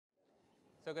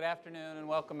So good afternoon and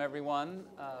welcome everyone.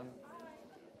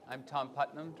 I'm Tom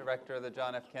Putnam, Director of the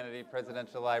John F. Kennedy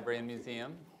Presidential Library and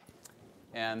Museum.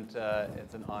 And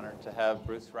it's an honor to have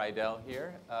Bruce Riedel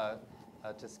here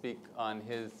to speak on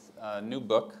his new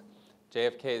book,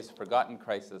 JFK's Forgotten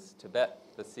Crisis, Tibet,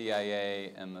 the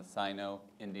CIA, and the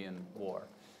Sino-Indian War.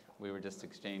 We were just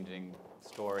exchanging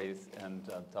stories, and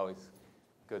it's always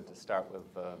good to start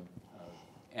with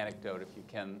anecdote if you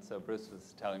can. So Bruce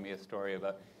was telling me a story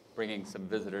about bringing some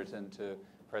visitors into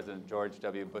President George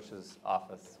W. Bush's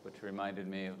office, which reminded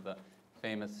me of the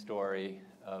famous story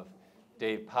of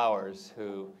Dave Powers,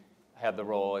 who had the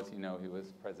role, as you know, he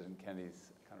was President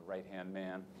Kennedy's kind of right-hand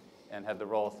man, and had the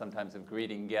role sometimes of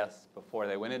greeting guests before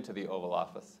they went into the Oval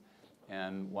Office.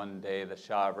 And one day the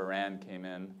Shah of Iran came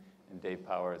in, and Dave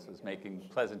Powers was making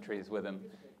pleasantries with him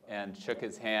and shook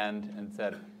his hand and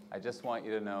said, "I just want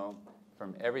you to know,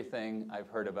 from everything I've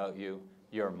heard about you,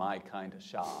 you're my kind of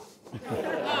Shah."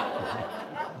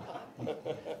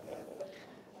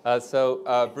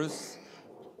 Bruce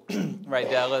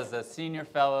Riedel is a senior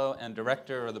fellow and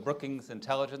director of the Brookings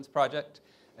Intelligence Project.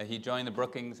 He joined the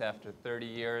Brookings after 30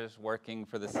 years working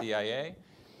for the CIA,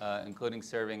 including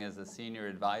serving as a senior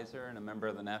advisor and a member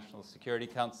of the National Security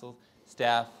Council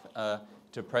staff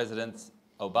to Presidents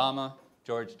Obama,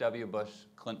 George W. Bush,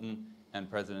 Clinton, and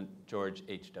President George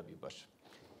H.W. Bush.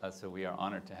 So we are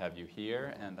honored to have you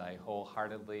here, and I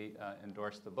wholeheartedly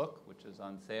endorse the book, which is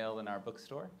on sale in our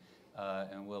bookstore.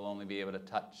 And we'll only be able to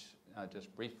touch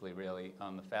just briefly, really,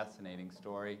 on the fascinating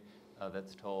story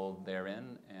that's told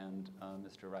therein. And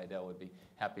Mr. Riedel would be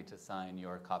happy to sign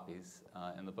your copies.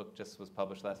 And the book just was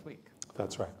published last week.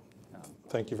 That's right.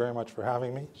 Thank you very much for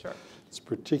having me. Sure. It's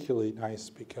particularly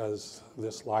nice because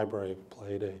this library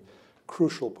played a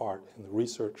crucial part in the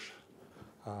research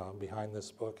behind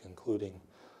this book, including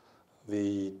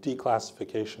the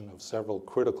declassification of several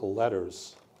critical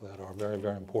letters that are very,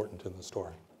 very important in the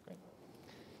story. Great.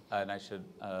 And I should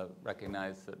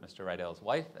recognize that Mr. Riedel's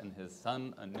wife and his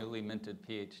son, a newly minted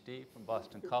PhD from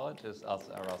Boston College, are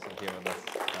also here with us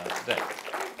today.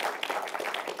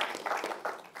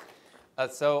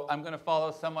 So I'm going to follow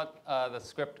somewhat the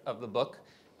script of the book,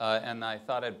 and I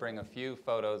thought I'd bring a few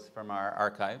photos from our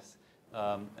archives.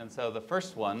 And so the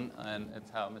first one, and it's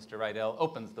how Mr. Riedel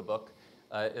opens the book,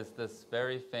 is this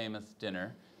very famous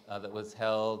dinner that was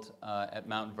held at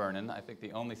Mount Vernon. I think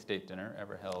the only state dinner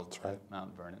ever held at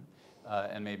Mount Vernon.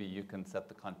 And maybe you can set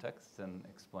the context and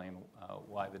explain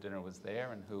why the dinner was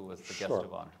there and who was the guest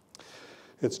of honor.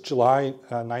 It's July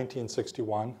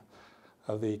 1961.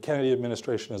 The Kennedy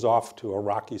administration is off to a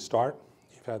rocky start.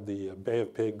 You've had the Bay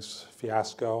of Pigs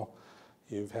fiasco.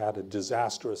 You've had a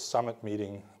disastrous summit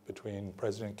meeting between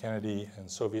President Kennedy and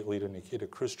Soviet leader Nikita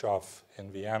Khrushchev in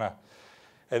Vienna.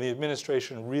 And the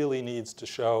administration really needs to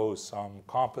show some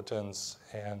competence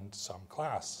and some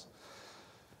class.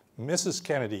 Mrs.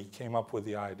 Kennedy came up with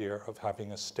the idea of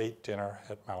having a state dinner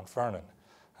at Mount Vernon.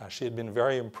 She had been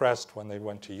very impressed when they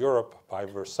went to Europe by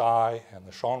Versailles and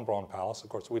the Schönbrunn Palace. Of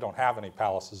course, we don't have any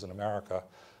palaces in America,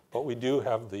 but we do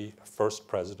have the first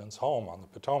president's home on the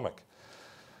Potomac.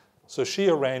 So she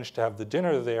arranged to have the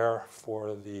dinner there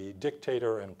for the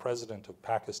dictator and president of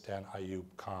Pakistan, Ayub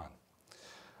Khan.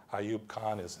 Ayub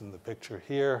Khan is in the picture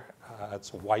here.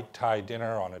 It's a white tie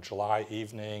dinner on a July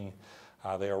evening.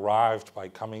 They arrived by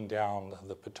coming down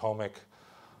the Potomac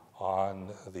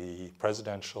on the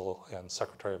presidential and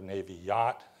Secretary of Navy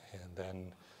yacht, and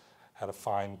then had a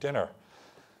fine dinner.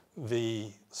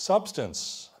 The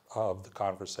substance of the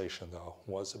conversation, though,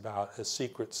 was about a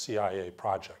secret CIA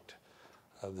project.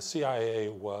 The CIA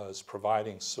was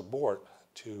providing support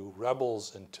to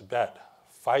rebels in Tibet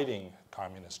fighting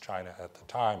communist China at the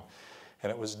time,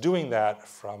 and it was doing that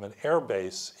from an air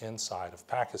base inside of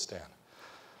Pakistan.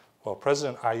 Well,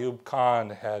 President Ayub Khan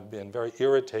had been very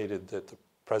irritated that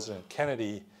President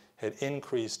Kennedy had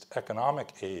increased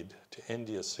economic aid to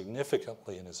India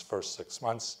significantly in his first 6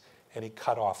 months, and he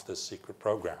cut off this secret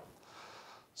program.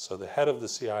 So the head of the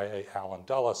CIA, Allen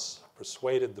Dulles,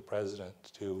 persuaded the president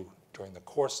to, during the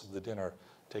course of the dinner,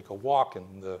 take a walk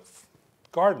in the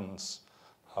gardens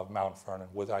of Mount Vernon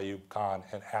with Ayub Khan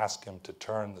and ask him to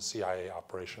turn the CIA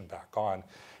operation back on,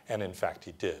 and in fact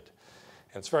he did.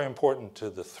 And it's very important to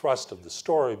the thrust of the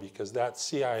story because that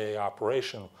CIA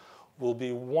operation will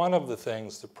be one of the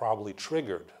things that probably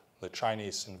triggered the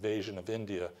Chinese invasion of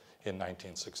India in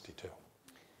 1962.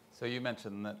 So you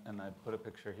mentioned that, and I put a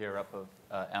picture here up of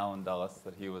Allen Dulles,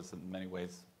 that he was in many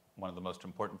ways one of the most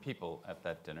important people at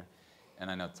that dinner. And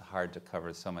I know it's hard to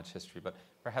cover so much history, but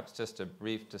perhaps just a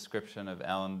brief description of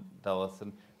Allen Dulles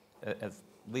and, as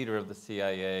leader of the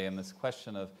CIA, and this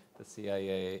question of the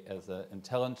CIA as an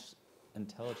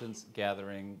intelligence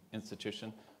gathering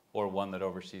institution, or one that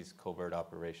oversees covert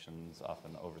operations,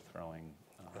 often overthrowing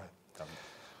government?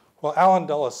 Well, Allen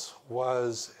Dulles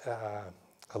was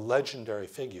a legendary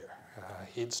figure.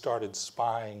 He'd started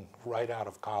spying right out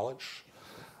of college.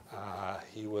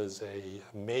 He was a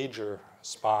major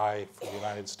spy for the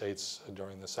United States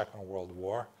during the Second World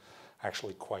War,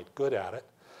 actually quite good at it.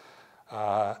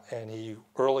 And he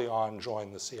early on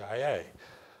joined the CIA.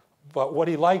 But what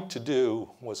he liked to do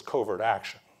was covert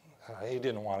action. He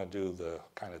didn't want to do the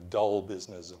kind of dull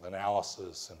business of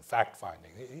analysis and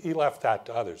fact-finding. He left that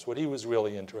to others. What he was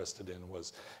really interested in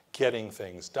was getting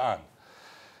things done.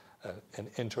 An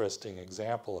interesting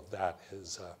example of that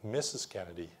is Mrs.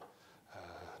 Kennedy,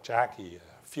 Jackie,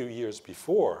 a few years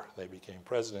before they became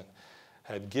president,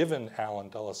 had given Allen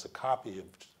Dulles a copy of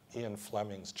Ian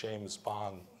Fleming's James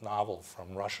Bond novel,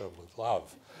 From Russia with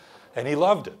Love. And he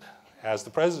loved it, as the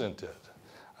president did.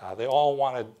 They all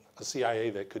wanted a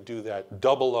CIA that could do that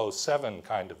 007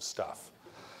 kind of stuff.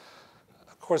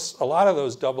 Of course, a lot of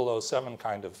those 007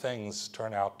 kind of things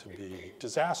turn out to be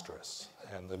disastrous,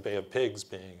 and the Bay of Pigs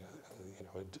being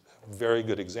a very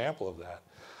good example of that.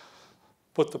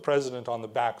 Put the president on the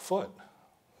back foot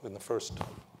in the first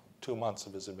 2 months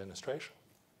of his administration.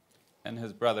 And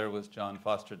his brother was John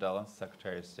Foster Dulles,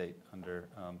 Secretary of State under,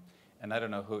 and I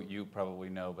don't know who you probably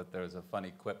know, but there was a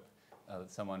funny quip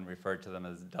that someone referred to them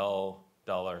as Dull,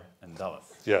 Duller, and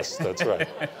Dulles. Yes, that's right.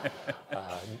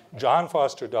 John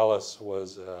Foster Dulles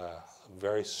was a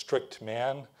very strict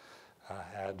man,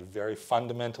 had very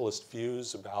fundamentalist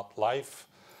views about life.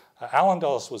 Allen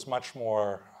Dulles was much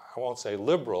more, I won't say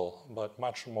liberal, but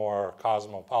much more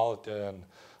cosmopolitan,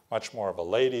 much more of a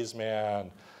ladies'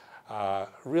 man,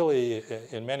 really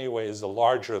in many ways a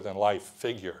larger-than-life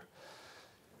figure.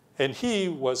 And he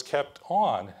was kept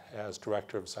on as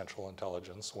Director of Central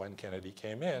Intelligence when Kennedy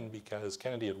came in, because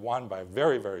Kennedy had won by a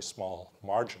very, very small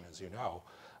margin, as you know,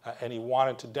 and he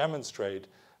wanted to demonstrate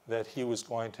that he was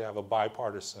going to have a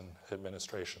bipartisan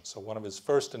administration. So one of his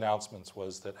first announcements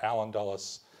was that Allen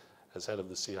Dulles, as head of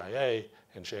the CIA,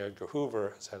 and J. Edgar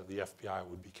Hoover, as head of the FBI,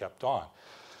 would be kept on.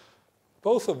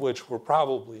 Both of which were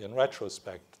probably, in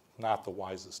retrospect, not the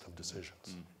wisest of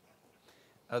decisions.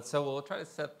 So we'll try to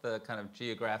set the kind of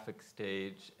geographic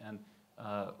stage, and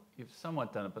you've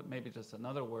somewhat done it, but maybe just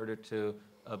another word or two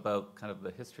about kind of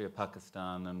the history of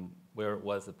Pakistan and where it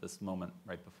was at this moment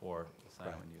right before the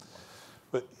Sino-Indian War.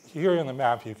 But here on the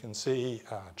map you can see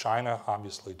China,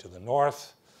 obviously to the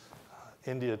north,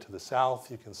 India to the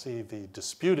south. You can see the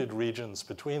disputed regions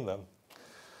between them.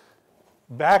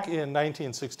 Back in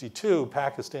 1962,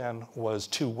 Pakistan was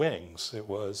two wings. It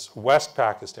was West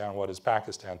Pakistan, what is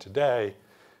Pakistan today,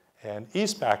 and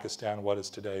East Pakistan, what is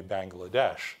today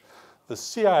Bangladesh. The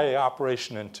CIA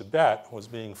operation in Tibet was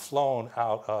being flown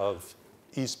out of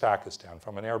East Pakistan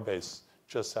from an airbase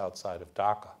just outside of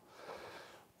Dhaka.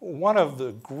 One of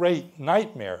the great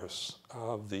nightmares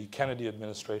of the Kennedy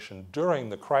administration during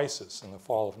the crisis in the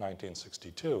fall of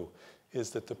 1962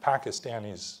 is that the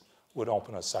Pakistanis would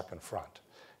open a second front,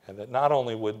 and that not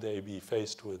only would they be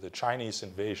faced with a Chinese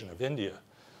invasion of India,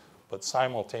 but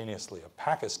simultaneously a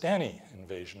Pakistani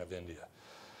invasion of India.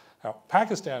 Now,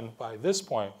 Pakistan, by this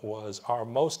point, was our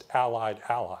most allied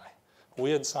ally. We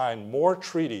had signed more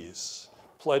treaties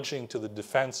pledging to the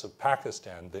defense of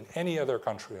Pakistan than any other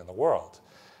country in the world.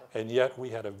 And yet we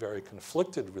had a very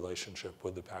conflicted relationship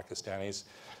with the Pakistanis,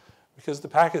 because the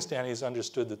Pakistanis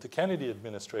understood that the Kennedy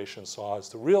administration saw as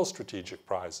the real strategic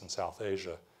prize in South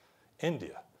Asia,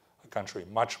 India, a country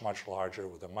much, much larger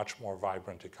with a much more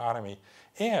vibrant economy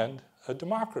and a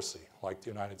democracy like the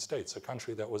United States, a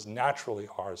country that was naturally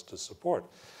ours to support.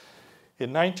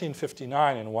 In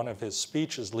 1959, in one of his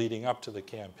speeches leading up to the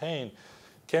campaign,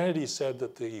 Kennedy said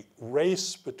that the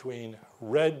race between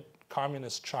red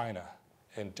communist China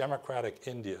and democratic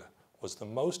India was the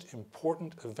most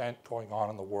important event going on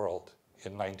in the world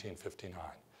in 1959,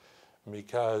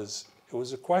 because it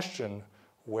was a question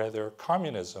whether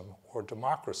communism or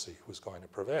democracy was going to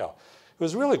prevail. It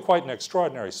was really quite an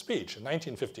extraordinary speech. In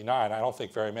 1959, I don't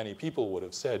think very many people would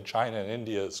have said China and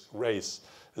India's race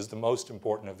is the most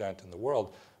important event in the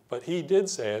world, but he did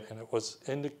say it, and it was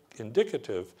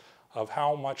indicative of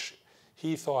how much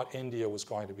he thought India was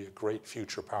going to be a great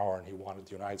future power, and he wanted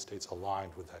the United States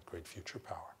aligned with that great future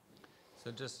power. So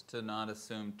just to not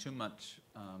assume too much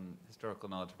historical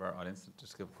knowledge of our audience,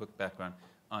 just give a quick background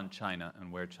on China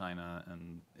and where China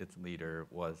and its leader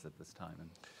was at this time.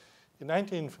 In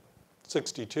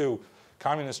 1962,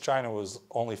 communist China was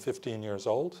only 15 years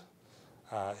old.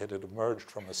 It had emerged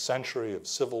from a century of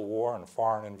civil war and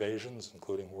foreign invasions,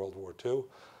 including World War II.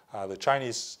 The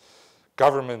Chinese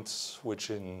governments which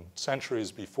in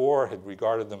centuries before had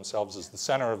regarded themselves as the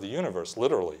center of the universe,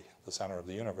 literally the center of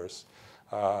the universe,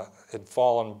 had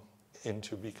fallen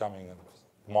into becoming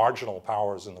marginal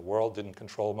powers in the world, didn't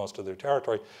control most of their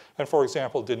territory, and for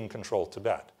example, didn't control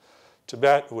Tibet.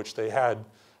 Tibet, which they had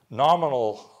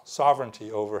nominal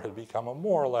sovereignty over, had become a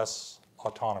more or less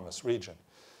autonomous region.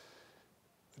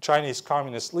 The Chinese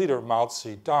Communist leader Mao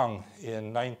Zedong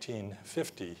in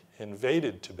 1950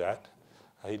 invaded Tibet.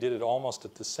 He did it almost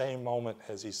at the same moment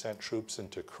as he sent troops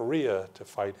into Korea to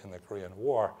fight in the Korean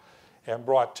War, and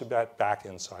brought Tibet back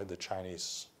inside the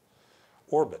Chinese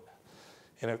orbit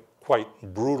in a quite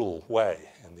brutal way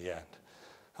in the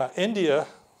end. India,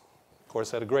 of course,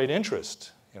 had a great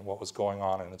interest in what was going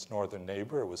on in its northern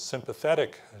neighbor. It was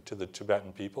sympathetic to the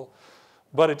Tibetan people,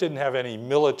 but it didn't have any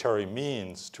military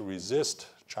means to resist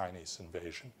Chinese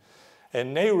invasion.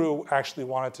 And Nehru actually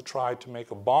wanted to try to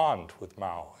make a bond with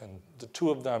Mao, and the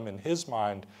two of them, in his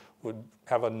mind, would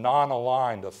have a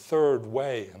non-aligned, a third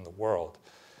way in the world.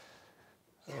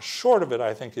 Short of it,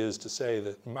 I think, is to say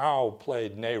that Mao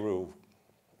played Nehru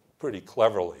pretty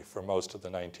cleverly for most of the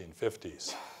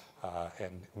 1950s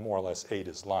and more or less ate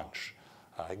his lunch.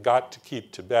 Got to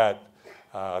keep Tibet,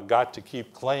 got to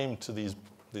keep claim to these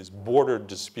border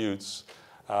disputes,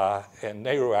 and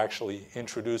Nehru actually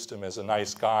introduced him as a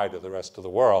nice guy to the rest of the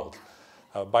world.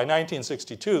 By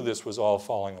 1962, this was all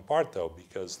falling apart, though,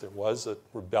 because there was a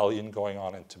rebellion going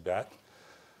on in Tibet.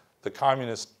 The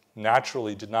communists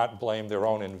naturally did not blame their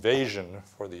own invasion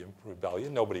for the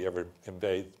rebellion. Nobody ever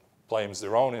blames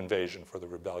their own invasion for the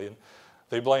rebellion.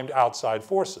 They blamed outside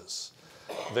forces.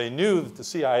 They knew that the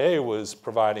CIA was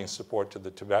providing support to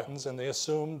the Tibetans, and they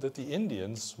assumed that the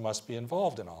Indians must be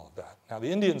involved in all of that. Now, the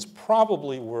Indians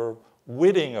probably were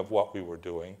witting of what we were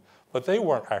doing, but they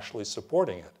weren't actually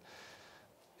supporting it.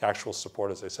 The actual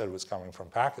support, as I said, was coming from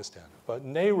Pakistan. But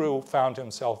Nehru found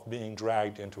himself being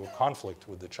dragged into a conflict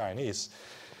with the Chinese.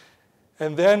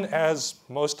 And then, as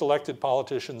most elected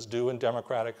politicians do in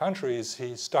democratic countries,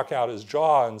 he stuck out his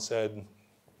jaw and said,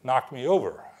 knock me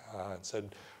over, and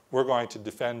said, we're going to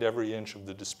defend every inch of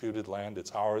the disputed land.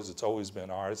 It's ours. It's always been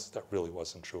ours. That really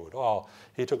wasn't true at all.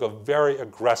 He took a very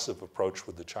aggressive approach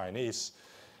with the Chinese.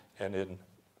 And in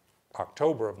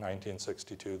October of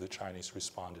 1962, the Chinese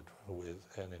responded with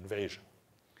an invasion.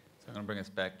 So I'm going to bring us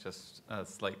back just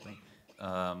slightly.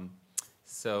 First,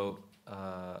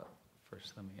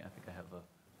 I think I have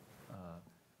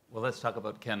well, let's talk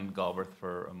about Ken Galbraith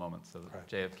for a moment. So right.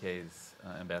 JFK's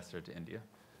ambassador to India.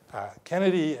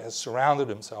 Kennedy has surrounded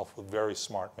himself with very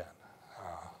smart men,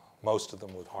 most of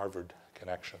them with Harvard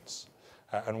connections.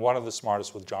 And one of the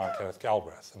smartest was John Kenneth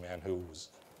Galbraith, a man who was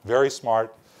very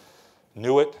smart,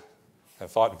 knew it, and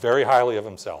thought very highly of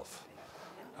himself.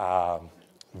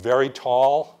 Very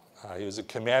tall. He was a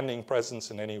commanding presence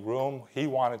in any room. He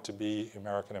wanted to be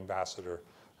American ambassador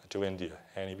to India,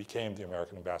 and he became the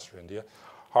American ambassador to India.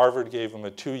 Harvard gave him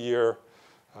a 2-year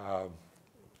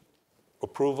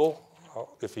approval.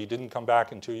 If he didn't come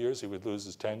back in 2 years, he would lose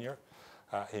his tenure.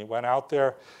 He went out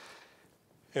there,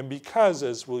 and because,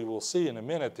 as we will see in a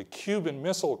minute, the Cuban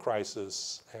Missile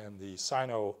Crisis and the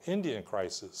Sino-Indian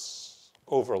crisis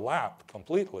overlap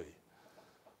completely,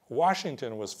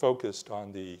 Washington was focused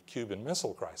on the Cuban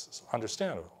Missile Crisis,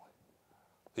 understandably.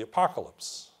 The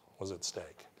apocalypse was at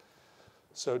stake.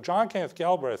 So John Kenneth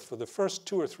Galbraith, for the first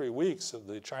 2 or 3 weeks of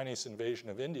the Chinese invasion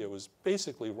of India, was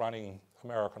basically running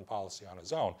American policy on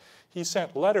his own. He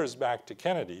sent letters back to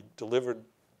Kennedy, delivered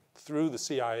through the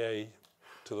CIA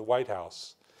to the White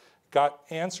House, got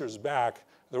answers back.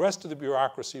 The rest of the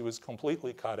bureaucracy was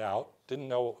completely cut out, didn't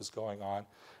know what was going on,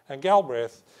 and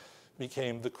Galbraith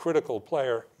became the critical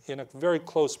player in a very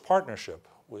close partnership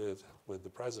with the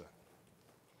president.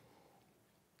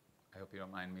 I hope you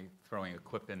don't mind me throwing a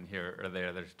quip in here or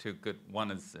there. There's two good.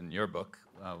 One is in your book,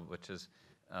 which is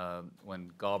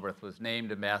when Galbraith was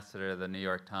named ambassador, the New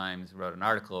York Times wrote an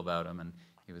article about him, and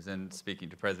he was in speaking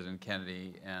to President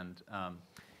Kennedy, and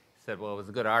said, well, it was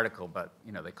a good article, but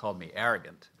they called me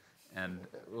arrogant. And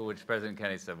which President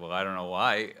Kennedy said, well, I don't know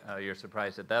why you're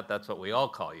surprised at that. That's what we all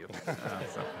call you.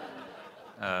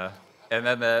 And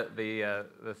then the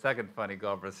second funny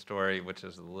Galbraith story, which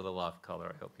is a little off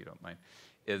color, I hope you don't mind,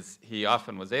 is he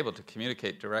often was able to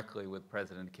communicate directly with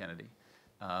President Kennedy.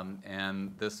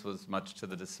 And this was much to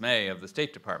the dismay of the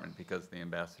State Department, because the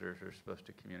ambassadors are supposed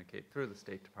to communicate through the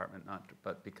State Department,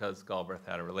 but because Galbraith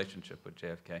had a relationship with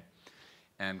JFK.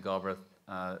 And Galbraith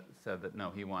said that,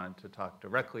 no, he wanted to talk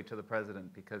directly to the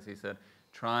president, because he said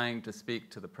trying to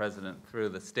speak to the president through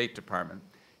the State Department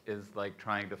is like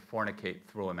trying to fornicate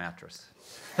through a mattress.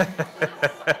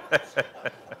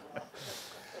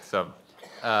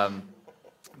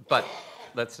 But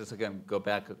let's just again go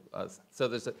back. So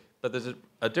there's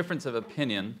a difference of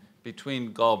opinion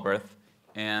between Galbraith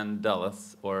and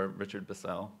Dulles, or Richard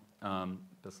Bissell,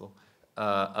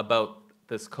 about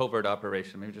this covert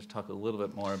operation. Maybe just talk a little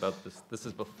bit more about this. This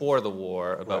is before the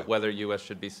war, about right. whether U.S.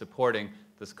 should be supporting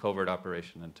this covert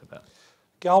operation in Tibet.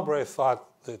 Galbraith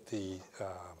thought that the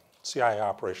CIA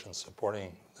operation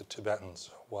supporting the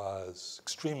Tibetans was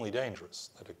extremely dangerous,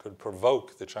 that it could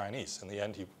provoke the Chinese. In the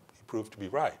end, he proved to be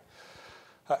right.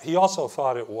 He also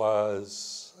thought it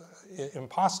was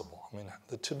impossible. I mean,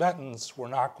 the Tibetans were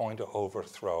not going to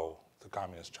overthrow the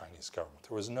communist Chinese government.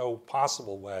 There was no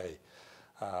possible way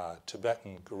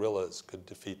Tibetan guerrillas could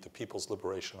defeat the People's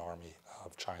Liberation Army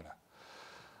of China.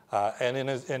 And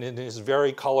in his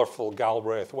very colorful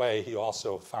Galbraith way, he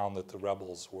also found that the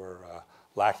rebels were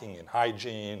lacking in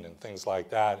hygiene and things like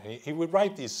that. And he would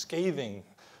write these scathing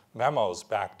memos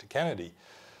back to Kennedy.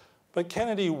 But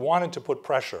Kennedy wanted to put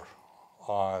pressure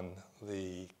on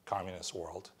the communist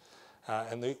world.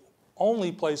 And the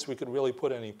only place we could really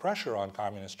put any pressure on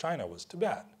communist China was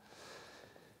Tibet.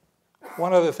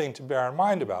 One other thing to bear in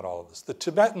mind about all of this, the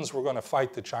Tibetans were going to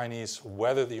fight the Chinese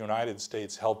whether the United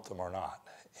States helped them or not.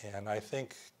 And I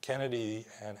think Kennedy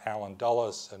and Allen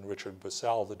Dulles and Richard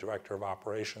Bissell, the director of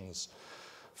operations,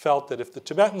 felt that if the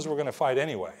Tibetans were going to fight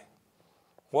anyway,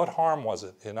 what harm was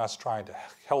it in us trying to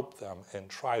help them and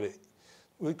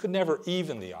we could never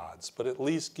even the odds, but at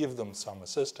least give them some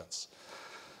assistance.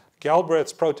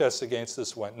 Galbraith's protests against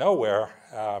this went nowhere,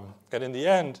 and in the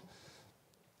end,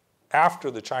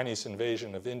 after the Chinese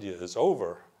invasion of India is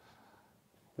over,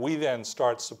 we then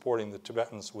start supporting the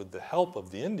Tibetans with the help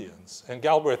of the Indians, and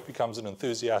Galbraith becomes an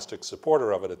enthusiastic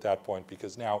supporter of it at that point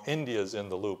because now India is in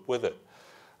the loop with it,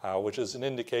 which is an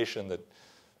indication that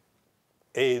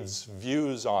aid's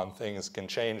views on things can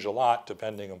change a lot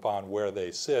depending upon where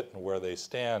they sit and where they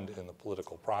stand in the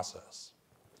political process.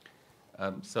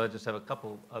 So I just have a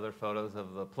couple other photos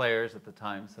of the players at the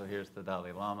time. So here's the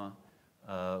Dalai Lama,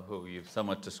 who you've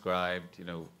somewhat described,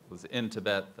 was in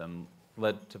Tibet, then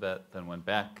led Tibet, then went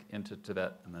back into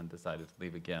Tibet, and then decided to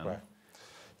leave again. Right.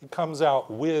 He comes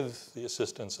out with the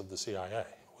assistance of the CIA.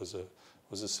 It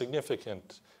was a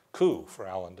significant coup for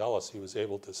Allen Dulles. He was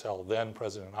able to tell then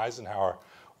President Eisenhower,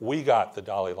 we got the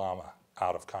Dalai Lama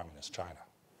out of communist China.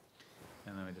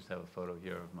 And then we just have a photo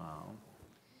here of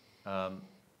Mao.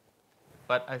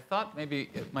 But I thought maybe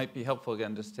it might be helpful,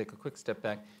 again, just to take a quick step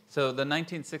back. So the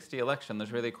 1960 election,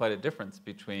 there's really quite a difference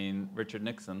between Richard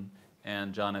Nixon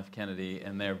and John F. Kennedy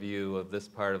and their view of this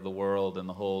part of the world and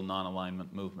the whole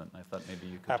non-alignment movement. I thought maybe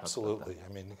you could Absolutely. talk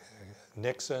about that. I mean,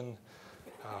 Nixon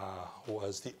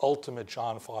was the ultimate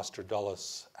John Foster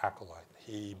Dulles acolyte.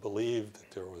 He believed that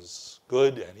there was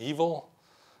good and evil,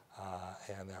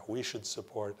 and that we should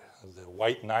support the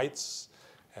white knights,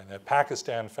 and that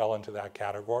Pakistan fell into that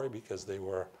category because they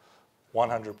were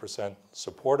 100%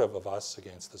 supportive of us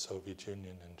against the Soviet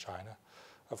Union and China.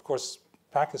 Of course,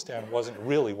 Pakistan wasn't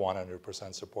really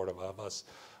 100% supportive of us,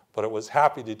 but it was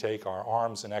happy to take our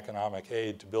arms and economic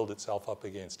aid to build itself up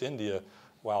against India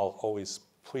while always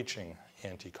preaching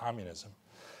anti-communism.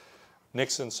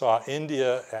 Nixon saw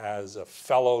India as a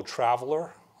fellow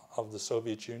traveler of the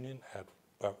Soviet Union at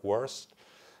worst,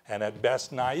 and at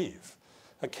best naive.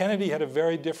 Kennedy had a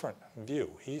very different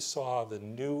view. He saw the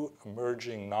new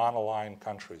emerging non-aligned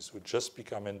countries who had just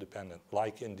become independent,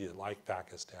 like India, like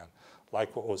Pakistan,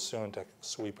 like what was soon to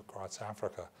sweep across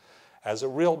Africa, as a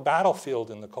real battlefield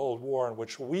in the Cold War in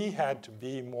which we had to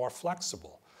be more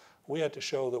flexible. We had to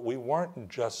show that we weren't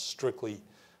just strictly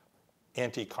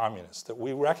anti-communist, that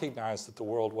we recognized that the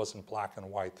world wasn't black and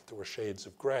white, that there were shades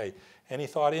of gray. And he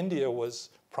thought India was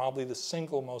probably the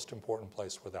single most important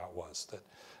place where that was, that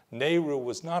Nehru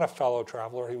was not a fellow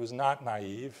traveler, he was not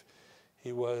naive,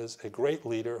 he was a great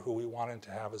leader who we wanted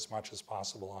to have as much as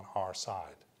possible on our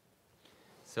side.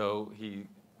 So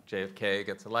JFK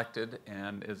gets elected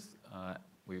and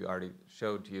we already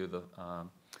showed you the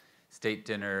state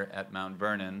dinner at Mount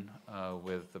Vernon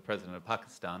with the president of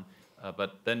Pakistan.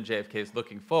 But then JFK is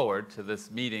looking forward to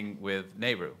this meeting with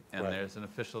Nehru. And Right. There's an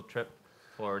official trip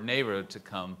for Nehru to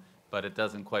come, but it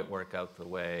doesn't quite work out the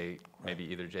way maybe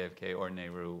either JFK or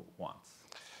Nehru wants.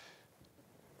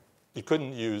 You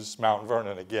couldn't use Mount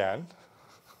Vernon again.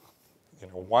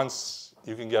 Once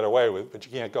you can get away with, but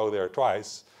you can't go there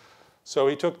twice. So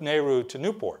he took Nehru to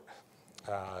Newport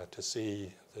to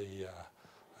see the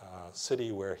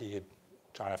city where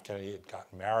John F. Kennedy had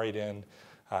gotten married in,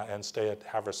 and stay at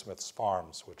Haversmith's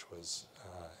Farms, which was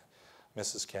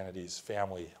Mrs. Kennedy's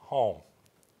family home.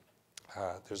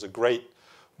 There's a great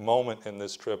moment in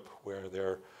this trip where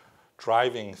they're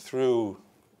driving through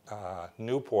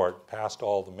Newport, past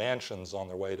all the mansions on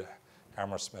their way to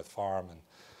Hammersmith Farm, and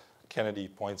Kennedy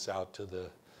points out to the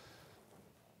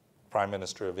Prime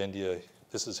Minister of India,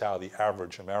 "This is how the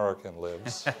average American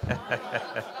lives."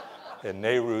 And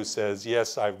Nehru says,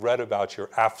 "Yes, I've read about your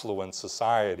affluent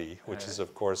society," which is,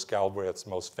 of course, Galbraith's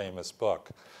most famous book.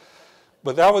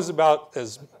 But that was about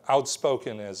as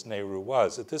outspoken as Nehru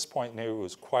was. At this point, Nehru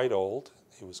was quite old.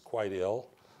 He was quite ill.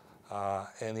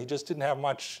 And he just didn't have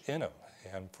much in him.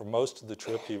 And for most of the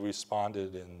trip, he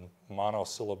responded in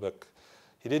monosyllabic.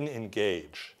 He didn't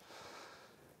engage.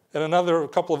 And a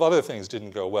couple of other things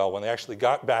didn't go well. When they actually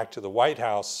got back to the White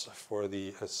House for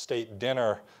the state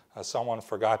dinner, someone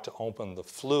forgot to open the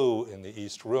flue in the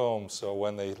East Room. So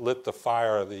when they lit the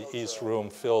fire, the East Room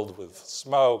filled with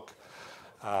smoke.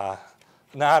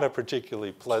 Not a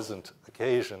particularly pleasant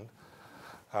occasion.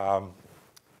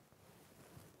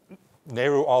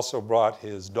 Nehru also brought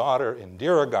his daughter,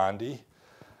 Indira Gandhi,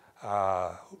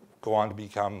 go on to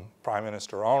become Prime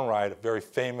Minister in her own right, a very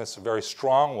famous, a very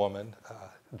strong woman.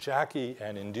 Jackie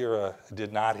and Indira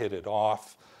did not hit it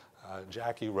off.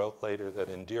 Jackie wrote later that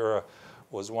Indira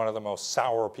was one of the most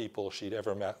sour people she'd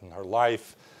ever met in her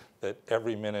life, that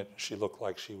every minute she looked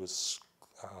like she was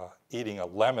eating a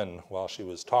lemon while she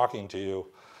was talking to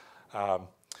you.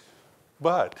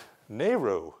 But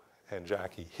Nehru and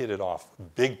Jackie hit it off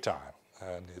big time.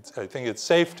 And I think it's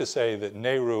safe to say that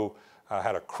Nehru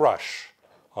had a crush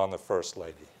on the First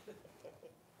Lady.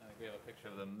 I think we have a picture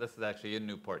of them. This is actually in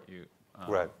Newport.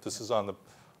 Right. This is on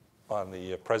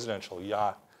the presidential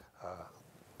yacht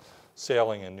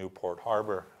sailing in Newport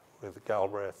Harbor with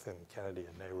Galbraith and Kennedy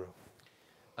and Nehru.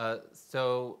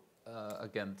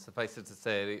 Again, suffice it to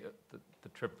say, the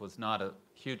trip was not a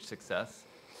huge success,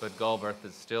 but Galbraith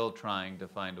is still trying to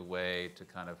find a way to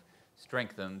kind of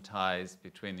strengthen ties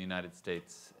between the United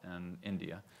States and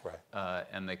India. Right.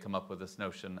 And they come up with this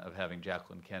notion of having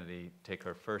Jacqueline Kennedy take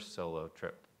her first solo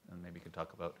trip. And maybe you could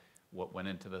talk about what went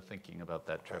into the thinking about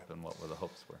that trip and what were the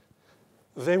hopes were.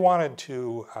 They wanted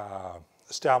to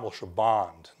establish a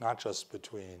bond, not just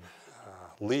between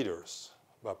leaders,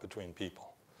 but between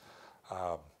people.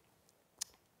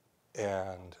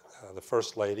 And the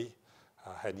First Lady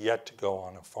had yet to go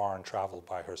on a foreign travel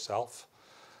by herself.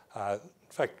 In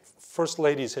fact, First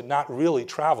Ladies had not really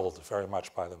traveled very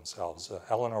much by themselves.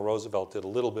 Eleanor Roosevelt did a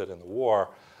little bit in the war,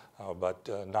 but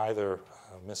neither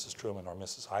Mrs. Truman or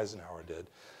Mrs. Eisenhower did.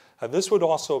 This would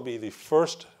also be the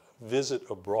first visit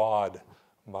abroad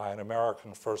by an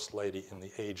American First Lady in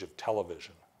the age of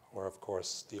television, where, of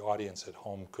course, the audience at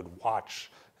home could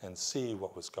watch and see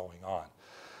what was going on.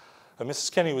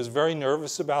 Mrs. Kennedy was very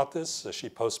nervous about this. She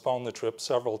postponed the trip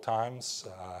several times.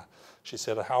 She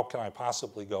said, "How can I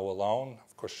possibly go alone?"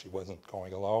 Of course, she wasn't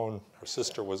going alone. Her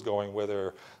sister was going with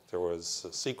her. There was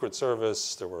a Secret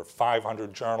Service. There were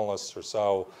 500 journalists or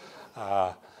so.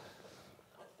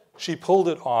 She pulled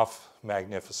it off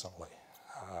magnificently.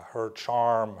 Her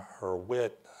charm, her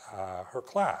wit, her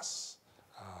class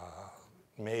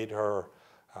made her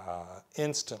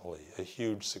instantly a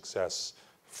huge success.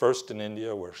 First in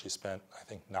India, where she spent, I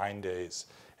think, 9 days,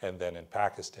 and then in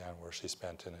Pakistan, where she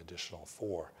spent an additional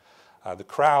 4. The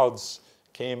crowds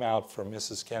came out for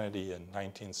Mrs. Kennedy in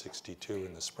 1962,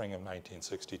 in the spring of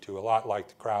 1962, a lot like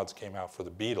the crowds came out for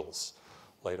the Beatles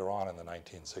later on in the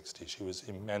 1960s. She was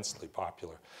immensely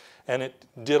popular. And it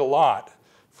did a lot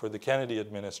for the Kennedy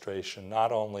administration,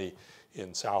 not only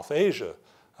in South Asia,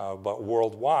 but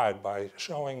worldwide, by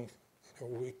showing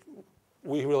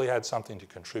we really had something to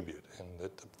contribute, and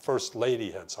that the First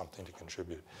Lady had something to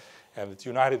contribute, and that the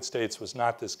United States was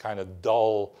not this kind of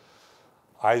dull,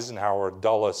 Eisenhower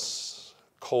Dulles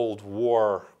Cold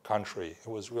War country. It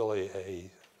was really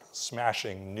a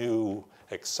smashing, new,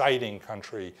 exciting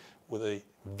country with a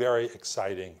very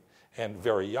exciting and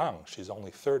very young. She's only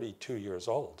 32 years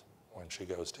old when she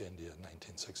goes to India in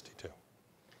 1962.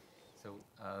 So,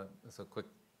 a quick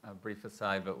brief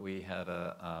aside, but we had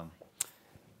a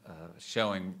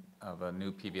showing of a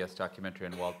new PBS documentary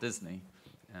on Walt Disney,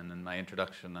 and in my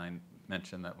introduction I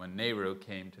mentioned that when Nehru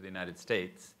came to the United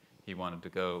States, he wanted to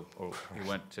go, or he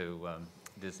went to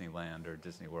Disneyland or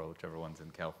Disney World, whichever one's in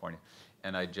California,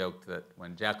 and I joked that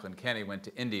when Jacqueline Kennedy went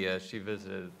to India, she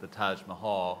visited the Taj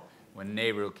Mahal. When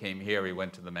Nehru came here, he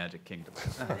went to the Magic Kingdom.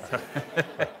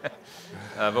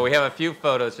 But we have a few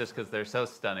photos, just because they're so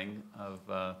stunning, of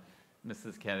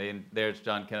Mrs. Kennedy, and there's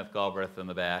John Kenneth Galbraith in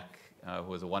the back, who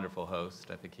was a wonderful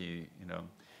host. I think he,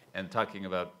 and talking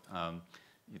about,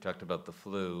 you talked about the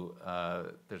flu.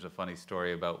 There's a funny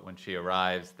story about when she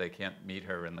arrives, they can't meet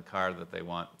her in the car that they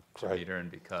want to meet her in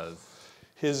because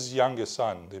his youngest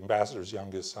son, the ambassador's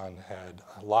youngest son, had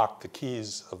locked the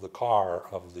keys of the car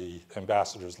of the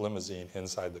ambassador's limousine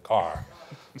inside the car.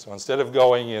 So instead of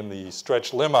going in the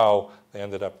stretch limo, they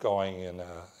ended up going in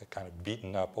a kind of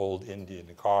beaten up old Indian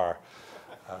car.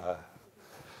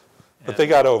 But they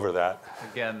got over that.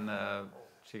 Again,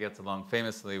 she gets along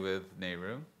famously with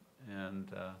Nehru,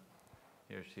 and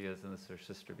here she is, and this is her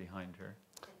sister behind her.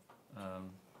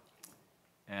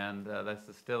 And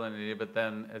that's still in India, but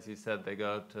then, as you said, they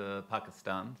go to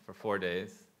Pakistan for 4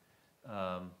 days,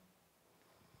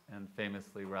 and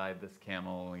famously ride this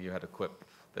camel. You had a quip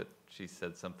that she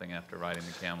said something after riding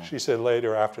the camel. She said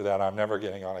later after that, "I'm never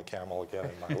getting on a camel again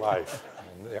in my life."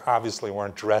 And they obviously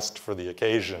weren't dressed for the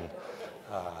occasion.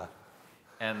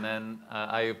 And then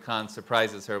Ayub Khan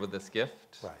surprises her with this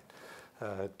gift.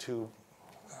 Right. To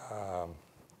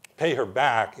pay her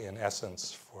back, in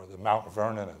essence, for the Mount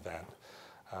Vernon event,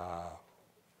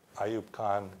 Ayub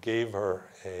Khan gave her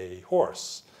a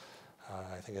horse.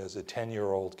 I think it was a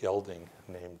 10-year-old gelding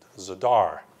named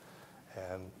Zadar.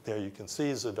 And there you can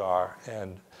see Zadar.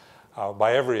 And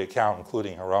by every account,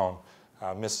 including her own,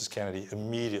 Mrs. Kennedy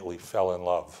immediately fell in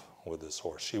love with this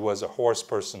horse. She was a horse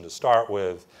person to start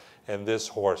with, and this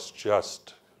horse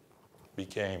just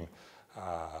became,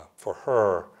 for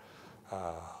her,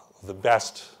 the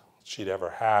best she'd ever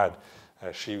had.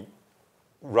 She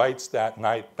writes that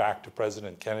night back to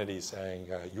President Kennedy saying,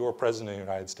 "You're President of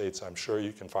the United States. I'm sure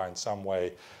you can find some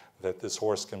way that this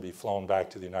horse can be flown back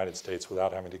to the United States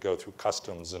without having to go through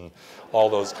customs and all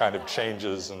those kind of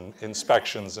changes and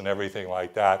inspections and everything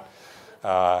like that."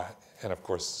 And of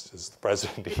course, as the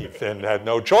president, he then had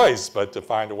no choice but to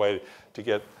find a way to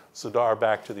get Zadar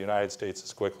back to the United States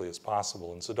as quickly as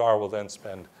possible. And Zadar will then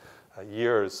spend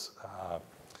years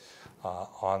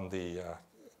on the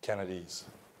Kennedy's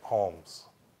homes.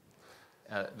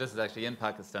 This is actually in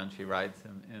Pakistan. She rides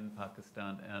him in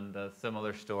Pakistan. And a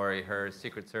similar story, her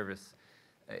Secret Service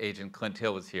agent Clint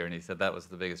Hill was here, and he said that was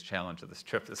the biggest challenge of this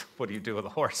trip is what do you do with a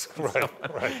horse?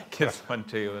 Right. Gives one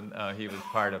to you, and he was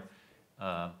part of.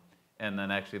 And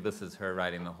then actually this is her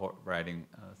riding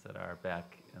Zadar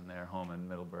back in their home in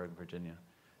Middleburg, Virginia.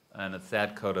 And a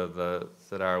sad coda, the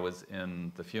Zadar was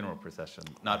in the funeral procession,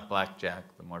 not Blackjack,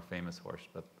 the more famous horse,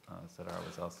 but Zadar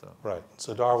was also. Right.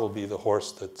 Zadar will be the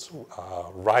horse that's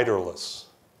riderless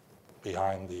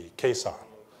behind the caisson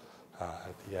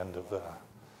at the end of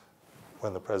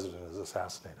when the president is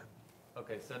assassinated.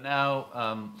 Okay, so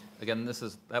now, again,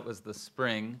 that was the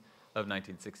spring of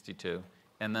 1962.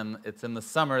 And then it's in the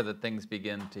summer that things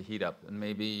begin to heat up. And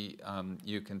maybe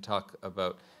you can talk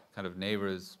about kind of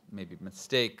Nehru's maybe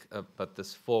mistake, but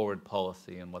this forward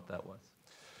policy and what that was.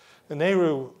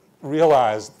 Nehru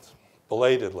realized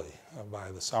belatedly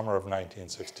by the summer of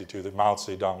 1962 that Mao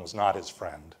Zedong was not his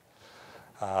friend.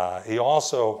 He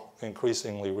also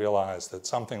increasingly realized that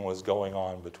something was going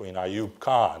on between Ayub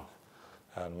Khan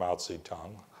and Mao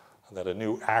Zedong, that a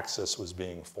new axis was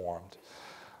being formed.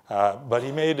 But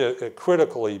he made a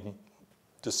critical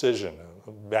decision,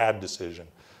 a bad decision,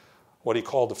 what he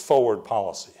called a forward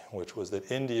policy, which was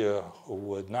that India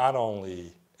would not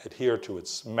only adhere to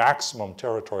its maximum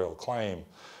territorial claim,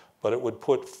 but it would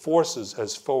put forces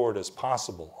as forward as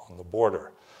possible on the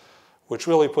border, which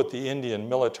really put the Indian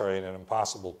military in an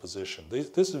impossible position.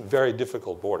 This is a very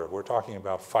difficult border. We're talking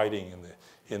about fighting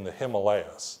in the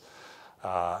Himalayas.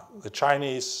 The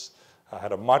Chinese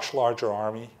had a much larger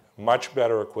army, much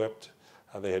better equipped.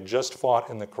 They had just fought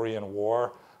in the Korean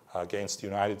War against the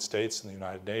United States and the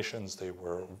United Nations. They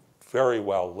were very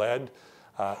well led.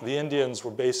 The Indians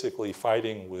were basically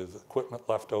fighting with equipment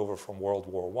left over from World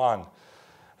War I.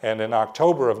 And in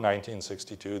October of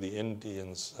 1962, the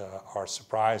Indians are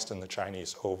surprised and the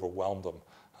Chinese overwhelmed them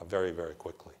very, very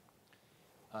quickly.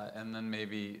 And then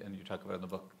maybe, and you talk about it in the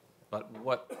book, but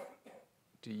what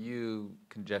do you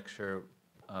conjecture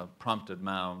prompted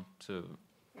Mao to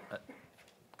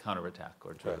counterattack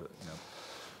or to, Right. you know?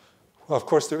 Well, of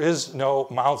course, there is no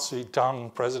Mao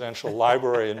Zedong Presidential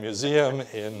Library and Museum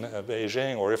in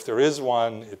Beijing, or if there is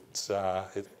one,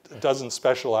 it doesn't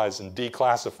specialize in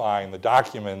declassifying the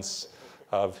documents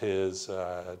of his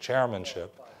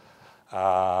chairmanship.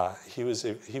 He was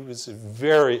a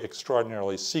very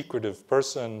extraordinarily secretive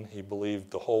person. He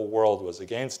believed the whole world was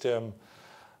against him.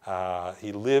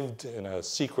 He lived in a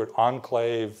secret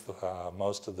enclave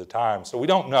most of the time. So we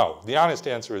don't know. The honest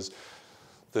answer is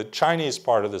the Chinese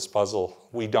part of this puzzle,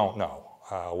 we don't know.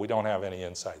 We don't have any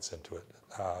insights into it.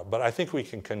 But I think we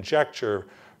can conjecture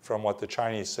from what the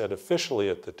Chinese said officially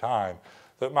at the time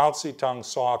that Mao Zedong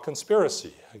saw a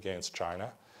conspiracy against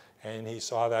China, and he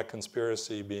saw that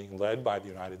conspiracy being led by the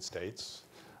United States,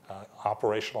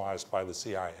 operationalized by the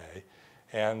CIA,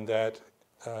 and that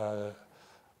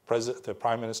the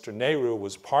Prime Minister Nehru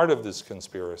was part of this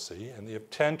conspiracy, and the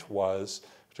intent was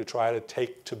to try to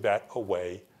take Tibet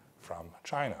away from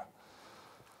China.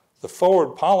 The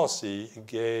forward policy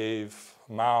gave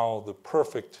Mao the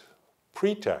perfect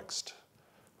pretext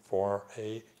for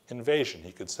an invasion.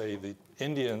 He could say the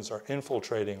Indians are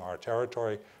infiltrating our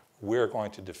territory. We're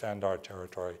going to defend our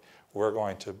territory. We're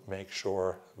going to make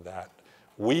sure that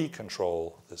we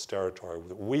control this territory,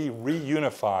 that we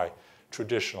reunify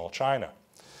traditional China.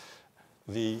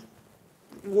 The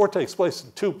war takes place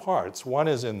in two parts. One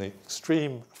is in the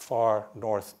extreme far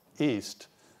northeast.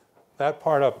 That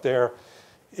part up there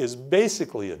is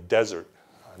basically a desert.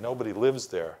 Nobody lives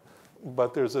there.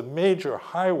 But there's a major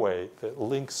highway that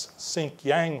links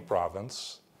Xinjiang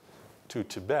province to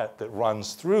Tibet that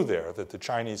runs through there that the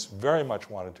Chinese very much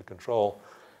wanted to control.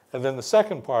 And then the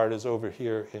second part is over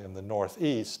here in the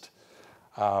northeast,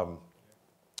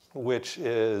 which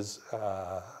is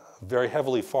very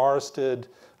heavily forested.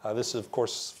 This is, of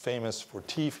course, famous for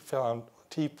tea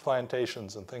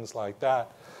plantations and things like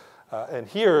that. And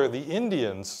here, the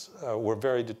Indians were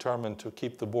very determined to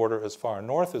keep the border as far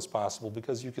north as possible,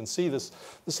 because you can see this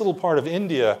little part of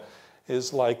India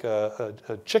is like a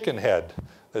chicken head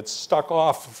that's stuck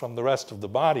off from the rest of the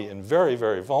body and very,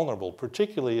 very vulnerable,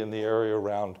 particularly in the area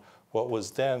around what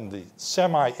was then the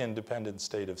semi-independent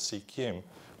state of Sikkim,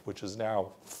 which is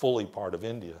now fully part of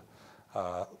India.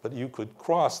 But you could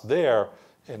cross there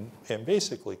and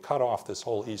basically cut off this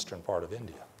whole eastern part of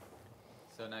India.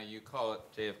 So now you call it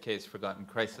JFK's forgotten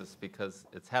crisis because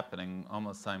it's happening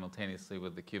almost simultaneously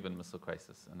with the Cuban Missile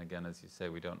Crisis. And again, as you say,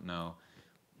 we don't know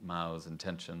Mao's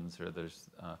intentions, or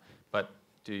there's. But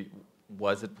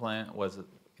was it planned?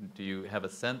 Do you have a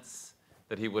sense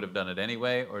that he would have done it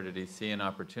anyway, or did he see an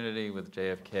opportunity with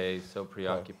JFK so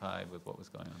preoccupied with what was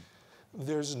going on?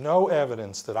 There's no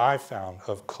evidence that I found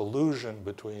of collusion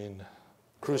between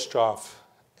Khrushchev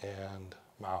and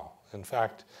Mao. In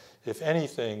fact, if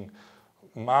anything,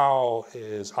 Mao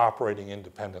is operating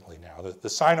independently now. The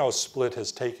Sino split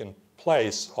has taken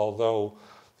place, although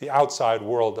the outside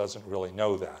world doesn't really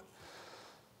know that.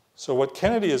 So what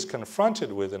Kennedy is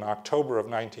confronted with in October of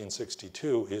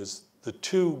 1962 is the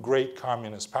two great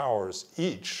communist powers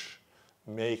each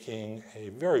making a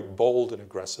very bold and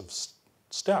aggressive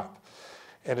step.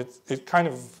 And it kind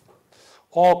of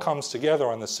all comes together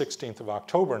on the 16th of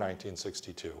October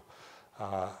 1962.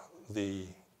 The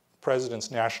President's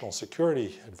National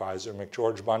Security Advisor,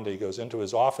 McGeorge Bundy, goes into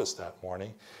his office that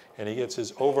morning, and he gets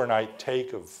his overnight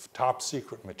take of top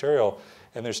secret material,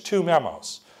 and there's two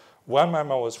memos. One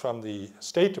memo is from the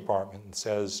State Department and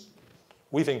says,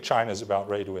 we think China's about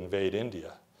ready to invade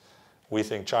India. We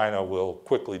think China will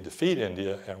quickly defeat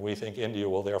India, and we think India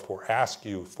will therefore ask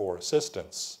you for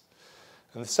assistance.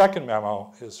 And the second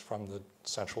memo is from the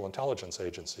Central Intelligence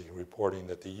Agency, reporting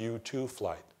that the U-2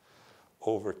 flight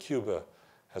over Cuba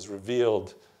has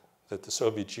revealed that the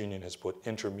Soviet Union has put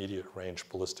intermediate range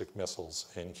ballistic missiles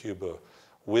in Cuba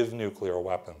with nuclear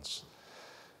weapons.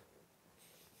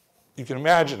 You can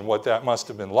imagine what that must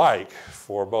have been like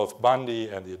for both Bundy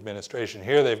and the administration.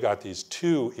 Here they've got these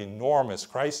two enormous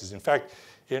crises. In fact,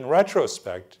 in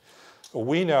retrospect,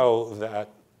 we know that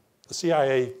the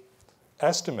CIA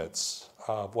estimates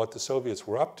of what the Soviets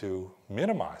were up to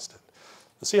minimized it.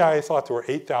 The CIA thought there were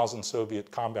 8,000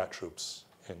 Soviet combat troops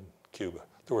in Cuba.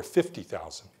 There were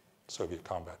 50,000 Soviet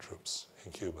combat troops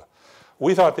in Cuba.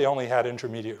 We thought they only had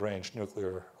intermediate range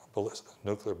nuclear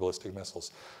ballistic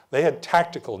missiles. They had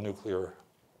tactical nuclear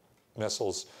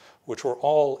missiles, which were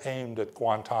all aimed at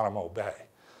Guantanamo Bay.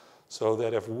 So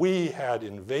that if we had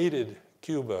invaded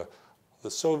Cuba,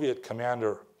 the Soviet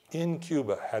commander in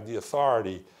Cuba had the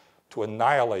authority to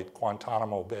annihilate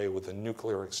Guantanamo Bay with a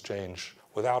nuclear exchange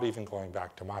without even going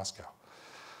back to Moscow.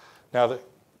 Now,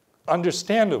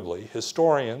 understandably,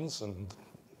 historians and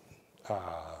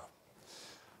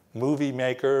movie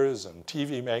makers and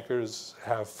TV makers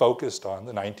have focused on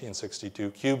the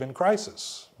 1962 Cuban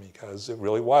crisis because it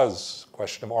really was a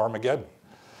question of Armageddon.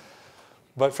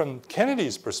 But from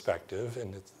Kennedy's perspective,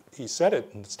 and he said it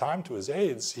in his time to his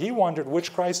aides, he wondered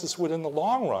which crisis would in the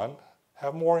long run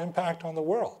have more impact on the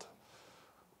world.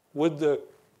 Would the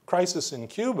crisis in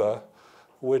Cuba,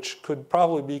 which could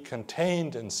probably be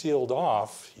contained and sealed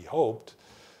off, he hoped,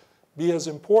 be as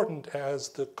important as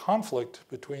the conflict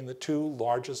between the two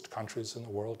largest countries in the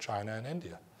world, China and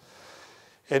India?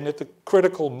 And at the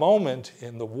critical moment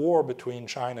in the war between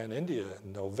China and India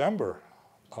in November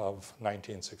of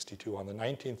 1962, on the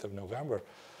 19th of November,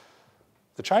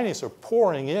 the Chinese are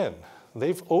pouring in.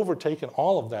 They've overtaken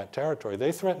all of that territory.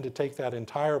 They threatened to take that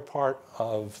entire part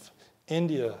of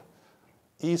India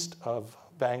east of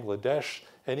Bangladesh,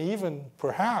 and even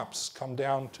perhaps come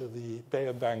down to the Bay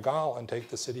of Bengal and take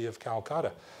the city of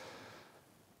Calcutta.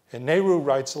 And Nehru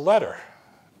writes a letter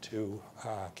to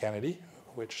Kennedy,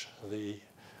 which the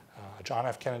John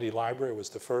F. Kennedy Library was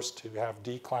the first to have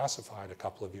declassified a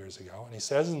couple of years ago. And he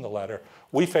says in the letter,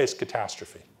 "We face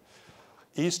catastrophe.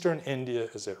 Eastern India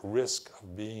is at risk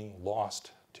of being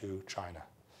lost to China.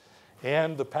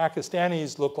 And the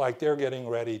Pakistanis look like they're getting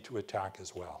ready to attack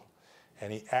as well."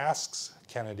 And he asks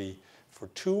Kennedy for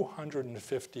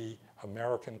 250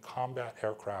 American combat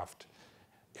aircraft,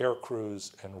 air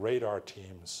crews, and radar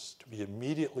teams to be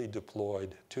immediately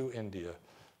deployed to India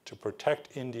to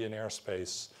protect Indian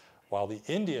airspace while the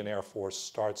Indian Air Force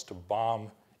starts to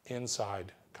bomb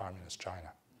inside communist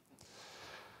China.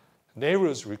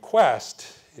 Nehru's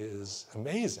request is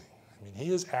amazing. I mean,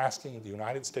 he is asking the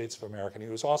United States of America, and he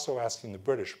was also asking the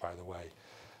British, by the way,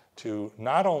 to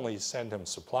not only send him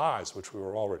supplies, which we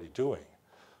were already doing,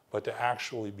 but to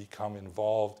actually become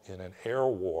involved in an air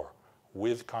war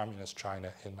with communist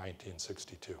China in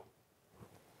 1962.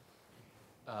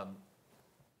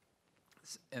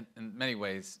 In many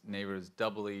ways, Nehru is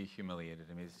doubly humiliated.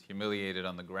 I mean, he's humiliated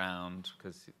on the ground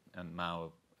and Mao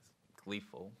is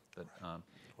gleeful. That, right.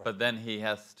 But then he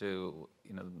has to,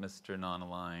 Mr.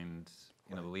 Non-Aligned,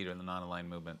 the leader in the non-aligned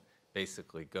movement,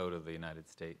 basically go to the United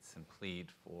States and plead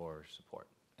for support.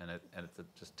 And it's a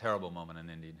just terrible moment in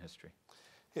Indian history.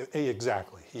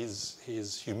 Exactly.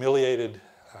 He's humiliated.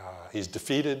 He's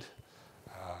defeated.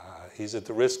 He's at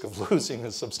the risk of losing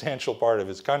a substantial part of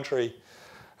his country.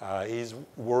 He's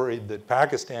worried that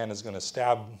Pakistan is going to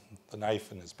stab the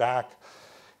knife in his back.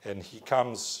 And he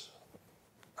comes,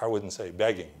 I wouldn't say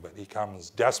begging, but he comes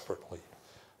desperately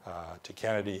to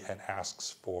Kennedy and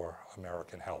asks for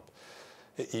American help.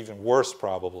 Even worse,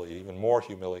 probably, even more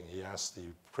humiliating, he asks the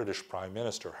British Prime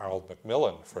Minister, Harold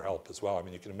Macmillan, for help as well. I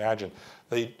mean, you can imagine,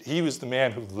 he was the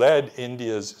man who led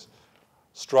India's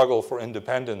struggle for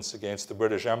independence against the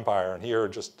British Empire, and here,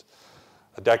 just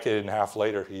a decade and a half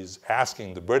later, he's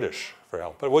asking the British for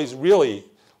help. But what he's really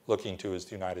looking to is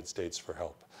the United States for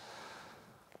help.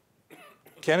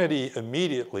 Kennedy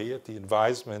immediately, at the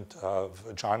advisement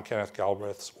of John Kenneth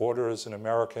Galbraith's, orders an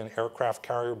American aircraft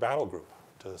carrier battle group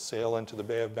to sail into the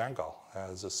Bay of Bengal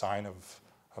as a sign of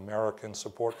American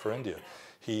support for India.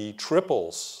 He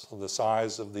triples the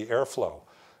size of the airflow.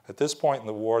 At this point in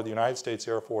the war, the United States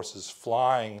Air Force is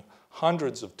flying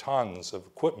hundreds of tons of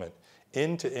equipment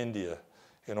into India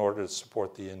in order to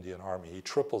support the Indian Army. He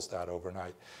triples that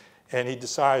overnight. And he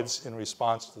decides, in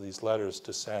response to these letters,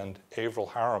 to send Averell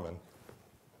Harriman,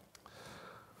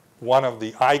 one of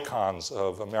the icons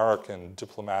of American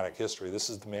diplomatic history.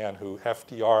 This is the man who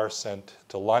FDR sent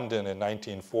to London in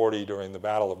 1940 during the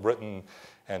Battle of Britain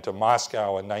and to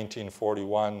Moscow in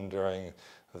 1941 during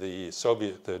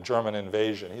the German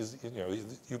invasion.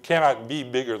 You cannot be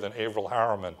bigger than Averell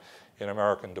Harriman in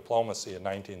American diplomacy in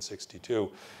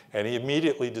 1962. And he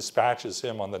immediately dispatches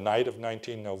him on the night of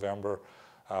 19 November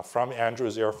from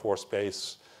Andrews Air Force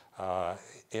Base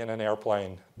in an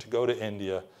airplane to go to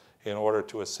India in order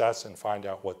to assess and find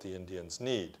out what the Indians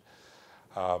need.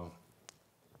 At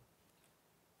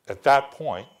that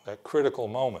point, that critical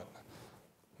moment,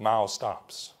 Mao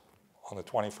stops on the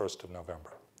 21st of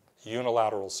November.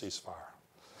 Unilateral ceasefire.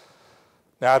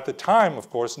 Now, at the time,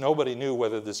 of course, nobody knew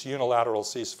whether this unilateral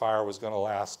ceasefire was going to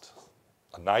last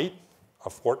a night, a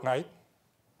fortnight,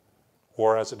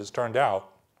 or, as it has turned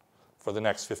out, for the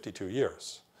next 52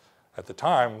 years. At the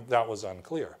time, that was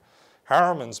unclear.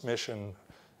 Harriman's mission,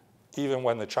 even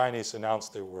when the Chinese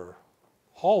announced they were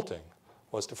halting,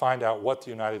 was to find out what the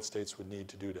United States would need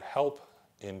to do to help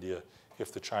India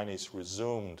if the Chinese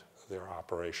resumed their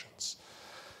operations.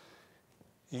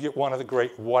 You get one of the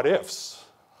great what-ifs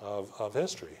of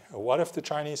history. What if the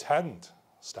Chinese hadn't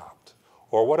stopped?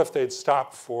 Or what if they'd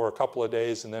stopped for a couple of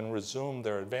days and then resumed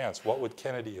their advance? What would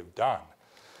Kennedy have done?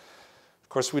 Of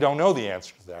course, we don't know the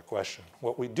answer to that question.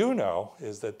 What we do know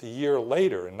is that the year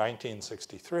later, in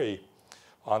 1963,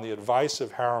 on the advice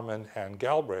of Harriman and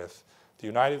Galbraith, the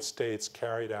United States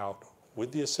carried out,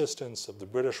 with the assistance of the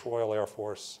British Royal Air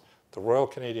Force, the Royal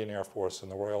Canadian Air Force,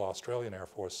 and the Royal Australian Air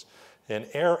Force, an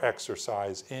air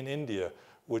exercise in India,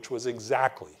 which was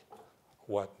exactly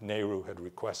what Nehru had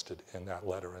requested in that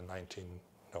letter in 19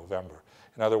 November.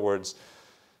 In other words,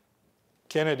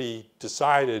 Kennedy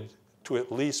decided to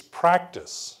at least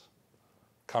practice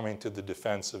coming to the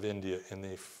defense of India in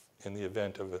the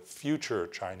event of a future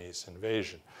Chinese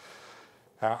invasion.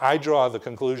 Now, I draw the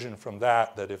conclusion from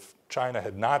that if China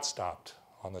had not stopped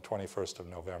on the 21st of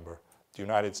November, the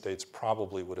United States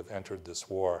probably would have entered this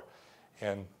war,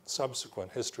 and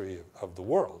subsequent history of the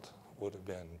world would have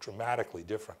been dramatically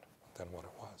different than what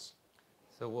it was.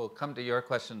 So we'll come to your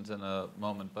questions in a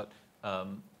moment, but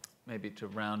maybe to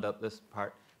round up this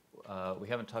part, we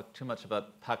haven't talked too much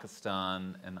about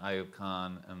Pakistan and Ayub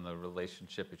Khan and the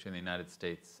relationship between the United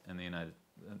States and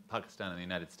Pakistan and the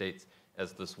United States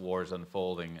as this war is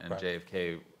unfolding and Right.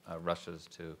 JFK rushes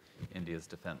to India's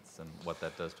defense and what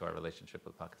that does to our relationship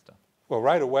with Pakistan. Well,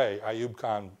 right away, Ayub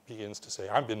Khan begins to say,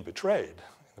 I've been betrayed.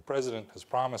 The president has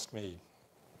promised me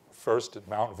first at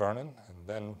Mount Vernon, and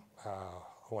then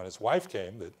when his wife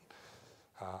came, that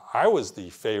I was the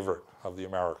favorite of the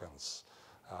Americans.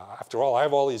 After all, I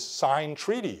have all these signed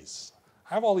treaties.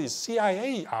 I have all these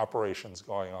CIA operations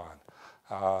going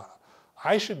on.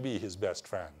 I should be his best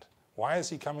friend. Why is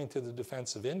he coming to the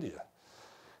defense of India?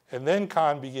 And then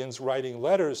Khan begins writing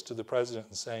letters to the president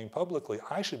and saying publicly,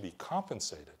 I should be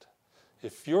compensated.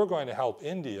 If you're going to help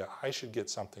India, I should get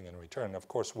something in return. And of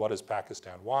course, what does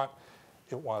Pakistan want?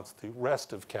 It wants the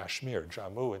rest of Kashmir,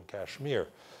 Jammu and Kashmir,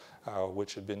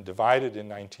 which had been divided in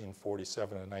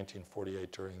 1947 and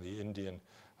 1948 during the Indian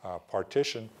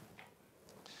partition.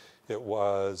 It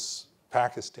was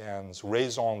Pakistan's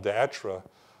raison d'etre,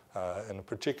 and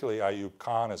particularly Ayub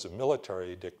Khan as a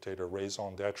military dictator,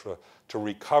 raison d'etre, to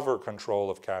recover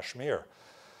control of Kashmir.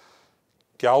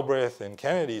 Galbraith and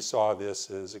Kennedy saw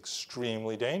this as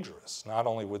extremely dangerous. Not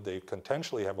only would they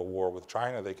potentially have a war with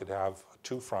China, they could have a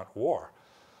two-front war.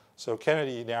 So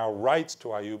Kennedy now writes to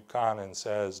Ayub Khan and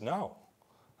says, no,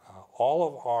 all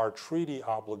of our treaty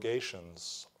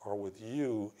obligations are with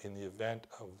you in the event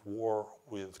of war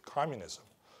with communism,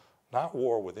 not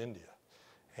war with India.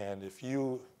 And if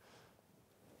you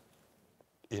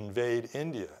invade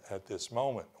India at this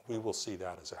moment, we will see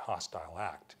that as a hostile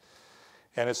act.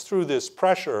 And it's through this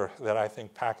pressure that I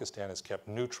think Pakistan is kept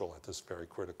neutral at this very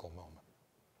critical moment.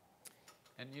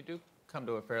 And you do come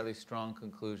to a fairly strong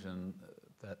conclusion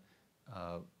that,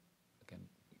 again,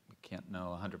 we can't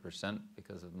know 100%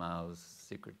 because of Mao's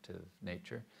secretive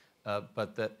nature,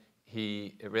 but that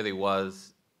it really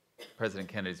was President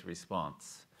Kennedy's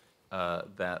response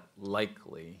that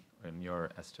likely, in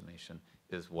your estimation,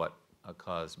 is what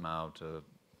caused Mao to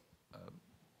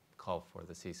call for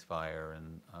the ceasefire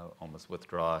and almost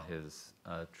withdraw his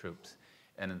troops.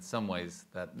 And in some ways,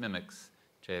 that mimics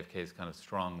JFK's kind of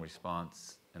strong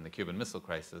response in the Cuban Missile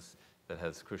Crisis that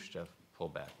has Khrushchev pull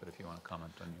back. But if you want to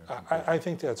comment on your I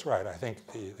think that's right. I think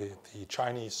the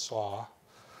Chinese saw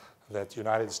that the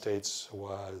United States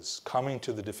was coming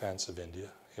to the defense of India.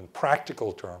 In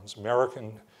practical terms,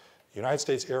 United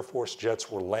States Air Force jets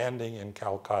were landing in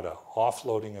Calcutta,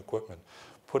 offloading equipment,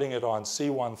 putting it on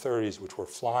C-130s, which were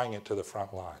flying it to the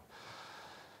front line.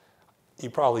 He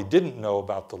probably didn't know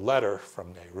about the letter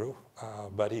from Nehru,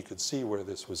 but he could see where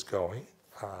this was going.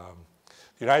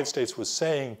 The United States was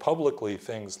saying publicly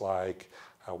things like,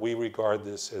 we regard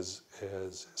this as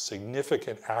a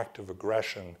significant act of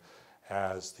aggression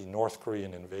as the North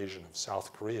Korean invasion of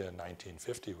South Korea in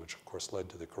 1950, which of course led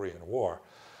to the Korean War.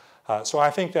 So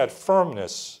I think that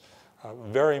firmness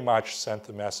very much sent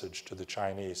the message to the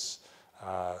Chinese,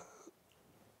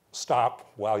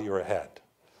 stop while you're ahead.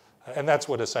 And that's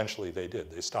what essentially they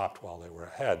did. They stopped while they were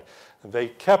ahead. They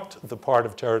kept the part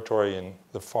of territory in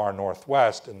the far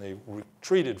northwest, and they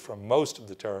retreated from most of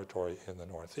the territory in the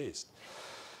northeast.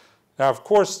 Now, of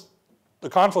course, the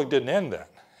conflict didn't end then.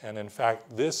 And in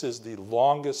fact, this is the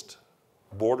longest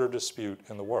border dispute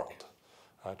in the world.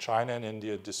 China and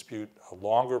India dispute a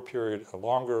longer period, a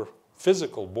longer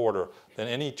physical border than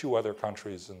any two other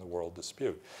countries in the world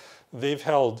dispute. They've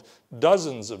held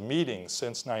dozens of meetings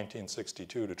since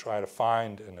 1962 to try to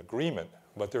find an agreement,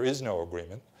 but there is no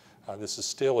agreement. This is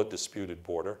still a disputed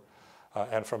border.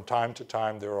 And from time to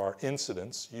time, there are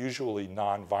incidents, usually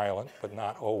nonviolent, but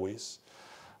not always.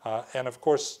 And of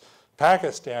course,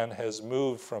 Pakistan has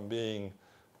moved from being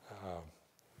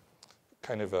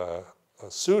kind of a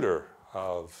suitor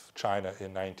of China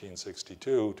in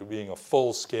 1962 to being a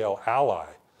full-scale ally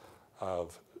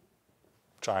of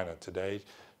China today.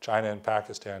 China and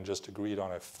Pakistan just agreed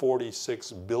on a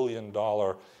 $46 billion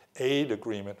aid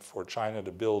agreement for China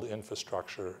to build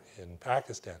infrastructure in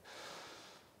Pakistan.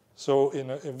 So in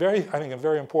I think a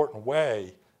very important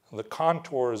way, the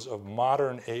contours of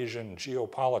modern Asian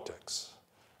geopolitics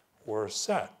were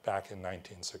set back in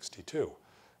 1962.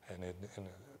 And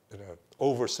in an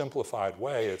oversimplified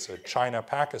way, it's a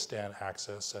China-Pakistan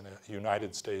axis and a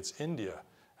United States-India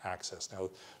axis. Now,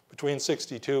 between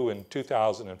 62 and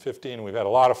 2015, we've had a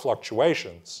lot of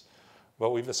fluctuations,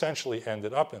 but we've essentially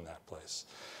ended up in that place.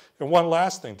 And one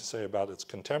last thing to say about its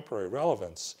contemporary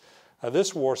relevance,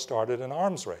 this war started an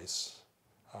arms race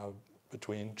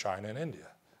between China and India.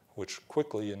 which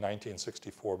quickly in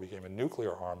 1964 became a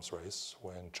nuclear arms race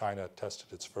when China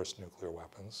tested its first nuclear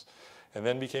weapons, and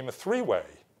then became a three-way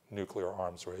nuclear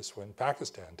arms race when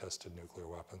Pakistan tested nuclear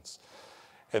weapons.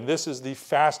 And this is the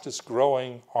fastest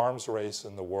growing arms race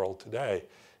in the world today.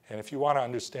 And if you want to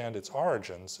understand its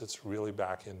origins, it's really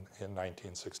back in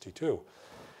 1962.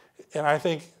 And I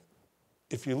think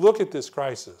if you look at this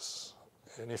crisis,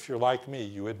 and if you're like me,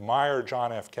 you admire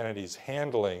John F. Kennedy's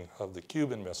handling of the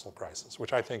Cuban Missile Crisis,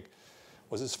 which I think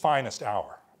was his finest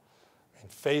hour.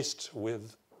 And faced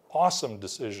with awesome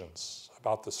decisions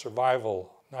about the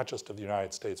survival, not just of the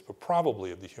United States, but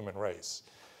probably of the human race,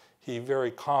 he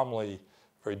very calmly,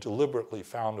 very deliberately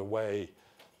found a way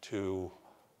to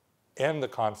end the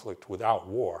conflict without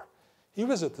war. He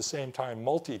was at the same time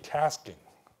multitasking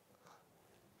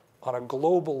on a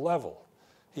global level.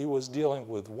 He was dealing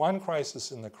with one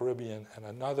crisis in the Caribbean and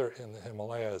another in the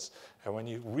Himalayas. And when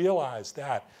you realize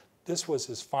that, this was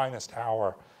his finest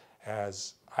hour,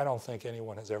 as I don't think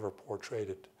anyone has ever portrayed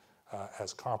it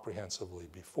as comprehensively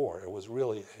before. It was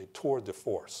really a tour de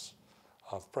force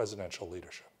of presidential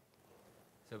leadership.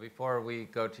 So before we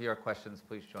go to your questions,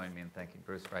 please join me in thanking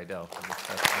Bruce Riedel for this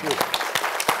testimony.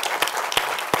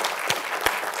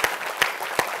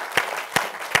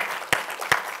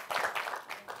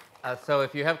 So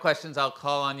if you have questions, I'll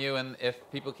call on you, and if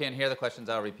people can't hear the questions,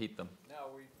 I'll repeat them. Now,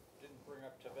 we didn't bring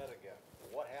up Tibet again.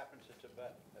 What happened to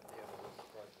Tibet at the end of this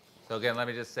crisis? So again, let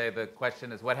me just say the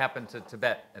question is, what happened to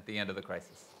Tibet at the end of the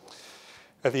crisis?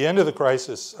 At the end of the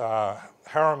crisis,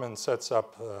 Harriman sets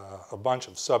up a bunch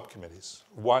of subcommittees.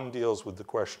 One deals with the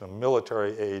question of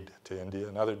military aid to India.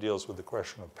 Another deals with the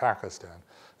question of Pakistan.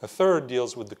 A third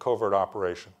deals with the covert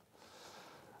operation.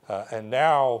 And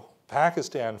now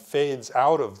Pakistan fades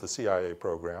out of the CIA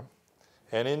program,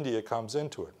 and India comes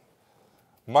into it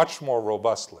much more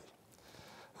robustly.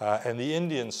 And the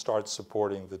Indians start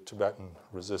supporting the Tibetan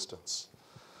resistance,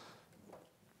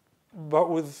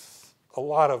 but with a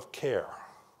lot of care.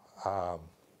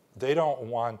 They don't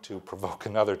want to provoke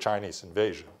another Chinese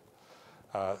invasion.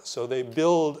 So they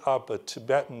build up a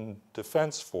Tibetan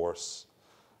defense force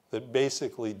that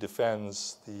basically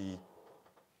defends the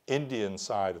Indian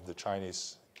side of the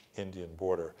Chinese-Indian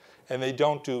border. And they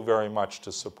don't do very much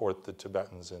to support the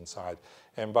Tibetans inside.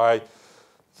 And by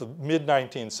the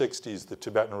mid-1960s, the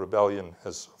Tibetan rebellion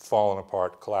has fallen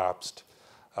apart, collapsed,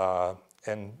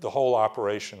 and the whole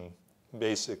operation,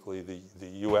 basically the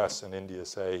US and India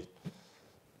say,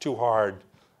 too hard.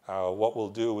 What we'll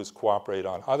do is cooperate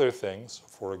on other things.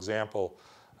 For example,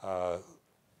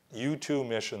 U-2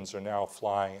 missions are now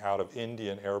flying out of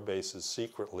Indian air bases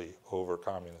secretly over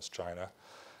communist China.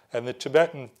 And the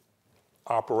Tibetan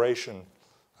operation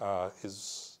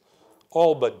is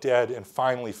all but dead and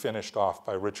finally finished off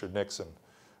by Richard Nixon,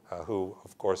 who,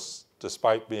 of course,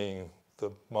 despite being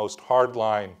the most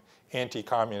hardline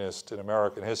anti-communist in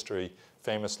American history,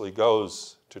 famously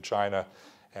goes to China,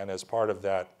 and as part of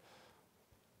that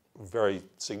very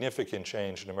significant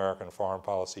change in American foreign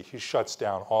policy, he shuts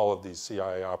down all of these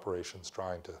CIA operations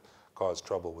trying to cause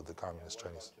trouble with the communist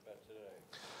Chinese.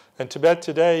 And Tibet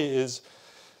today is,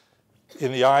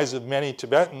 in the eyes of many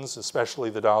Tibetans, especially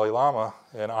the Dalai Lama,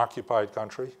 an occupied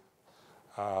country.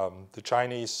 The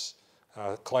Chinese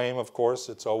claim, of course,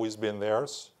 it's always been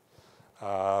theirs.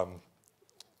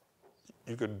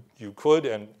 You could,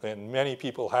 and many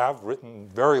people have written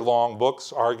very long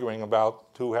books arguing about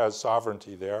who has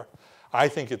sovereignty there. I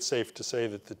think it's safe to say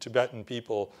that the Tibetan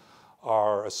people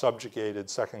are subjugated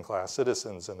second-class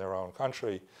citizens in their own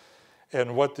country.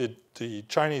 And what the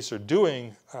Chinese are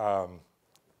doing,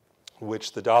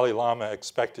 which the Dalai Lama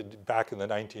expected back in the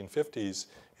 1950s,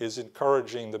 is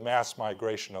encouraging the mass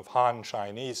migration of Han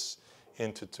Chinese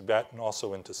into Tibet and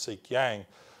also into Xinjiang,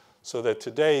 so that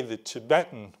today the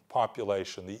Tibetan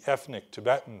population, the ethnic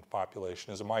Tibetan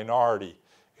population, is a minority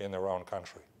in their own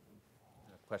country.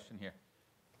 Question here.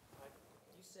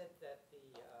 You said that the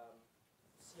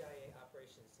CIA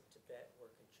operations in Tibet were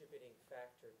a contributing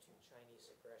factor to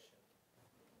Chinese aggression.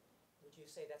 Would you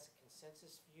say that's a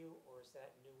consensus view, or is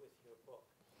that new with your book?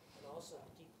 And also,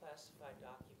 the declassified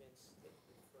documents that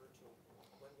you refer to,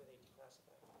 when were they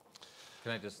declassified?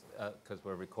 Can I just, because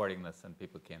we're recording this and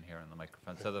people can't hear on the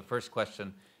microphone. So the first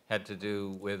question had to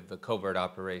do with the covert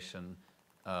operation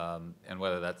and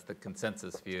whether that's the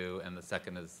consensus view, and the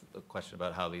second is the question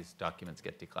about how these documents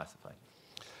get declassified.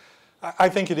 I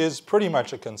think it is pretty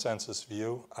much a consensus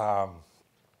view.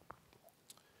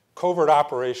 Covert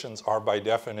operations are by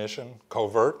definition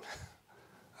covert.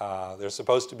 They're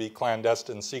supposed to be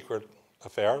clandestine, secret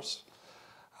affairs.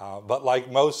 But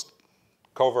like most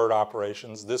covert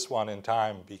operations, this one in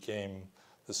time became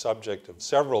the subject of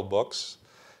several books.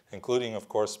 including, of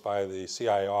course, by the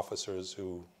CIA officers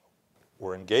who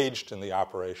were engaged in the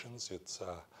operations.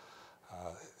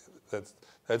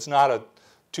 That's not a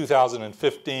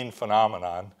 2015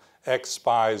 phenomenon.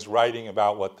 Ex-spies writing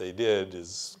about what they did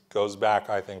goes back,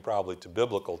 I think, probably to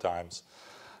biblical times.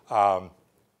 The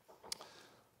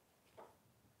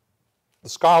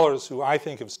scholars who I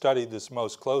think have studied this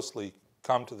most closely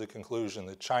come to the conclusion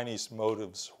that Chinese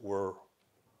motives were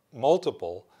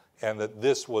multiple and that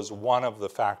this was one of the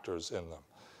factors in them.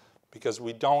 Because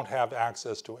we don't have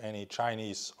access to any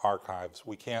Chinese archives,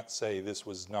 we can't say this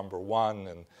was number one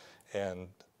and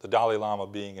the Dalai Lama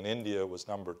being in India was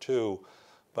number two.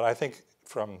 But I think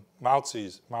from Mao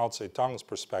Zedong's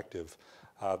perspective,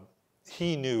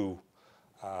 he knew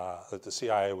that the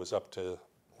CIA was up to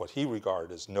what he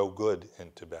regarded as no good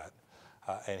in Tibet.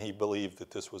 And he believed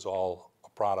that this was all a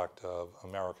product of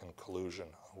American collusion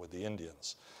with the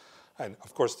Indians. And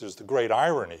of course, there's the great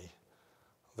irony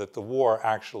that the war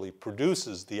actually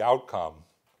produces the outcome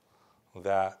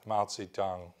that Mao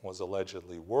Zedong was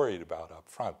allegedly worried about up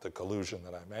front, the collusion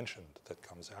that I mentioned that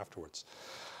comes afterwards.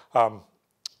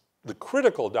 The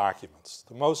critical documents,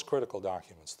 the most critical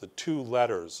documents, the two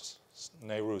letters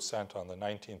Nehru sent on the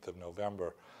 19th of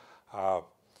November,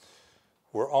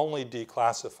 were only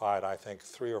declassified, I think,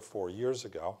 3 or 4 years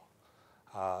ago.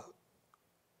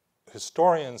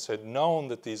 Historians had known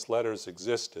that these letters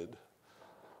existed.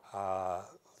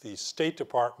 The State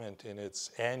Department, in its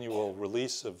annual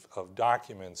release of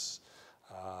documents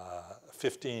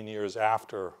 15 years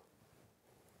after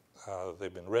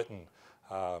they've been written,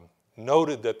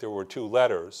 noted that there were two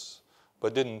letters,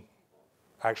 but didn't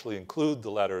actually include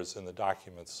the letters in the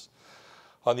documents.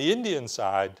 On the Indian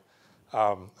side,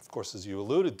 of course, as you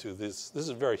alluded to, this is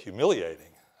very humiliating.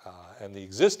 And the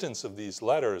existence of these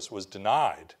letters was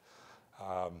denied.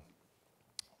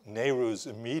 Nehru's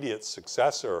immediate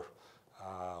successor,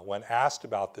 when asked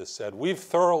about this, said, "We've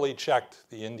thoroughly checked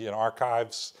the Indian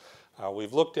archives.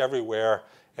 We've looked everywhere,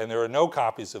 and there are no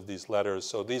copies of these letters,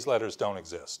 so these letters don't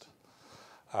exist."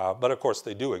 But of course,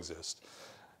 they do exist.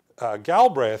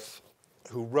 Galbraith,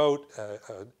 who wrote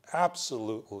an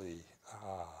absolutely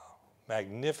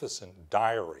magnificent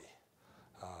diary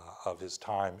of his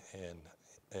time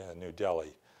in New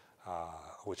Delhi,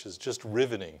 which is just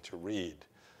riveting to read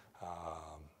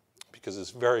because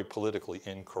it's very politically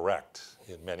incorrect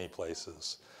in many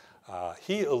places.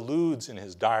 He alludes in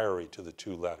his diary to the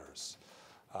two letters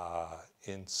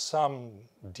in some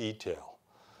detail.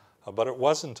 But it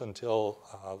wasn't until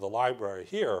the library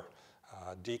here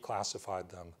declassified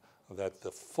them that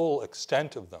the full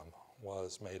extent of them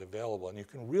was made available. And you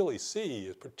can really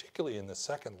see, particularly in the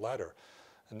second letter,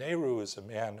 Nehru is a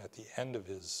man at the end of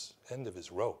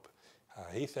his rope.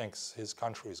 He thinks his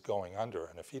country is going under,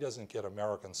 and if he doesn't get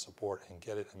American support and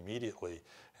get it immediately,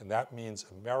 and that means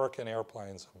American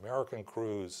airplanes, American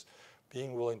crews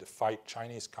being willing to fight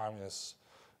Chinese communists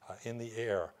in the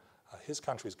air, his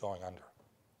country is going under.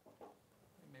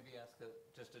 Maybe ask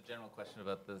just a general question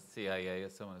about the CIA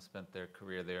as someone who spent their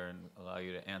career there, and allow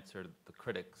you to answer the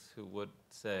critics who would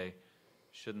say,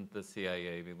 shouldn't the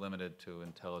CIA be limited to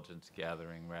intelligence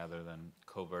gathering rather than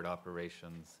covert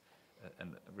operations?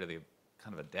 And really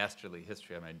kind of a dastardly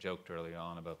history. I mean, I joked early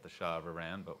on about the Shah of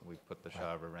Iran, but we put the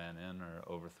Shah of Iran in, or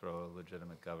overthrow a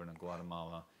legitimate government in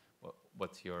Guatemala.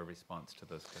 What's your response to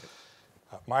those critics?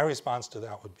 My response to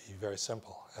that would be very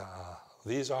simple.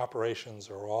 These operations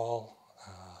are all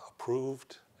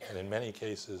approved and in many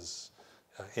cases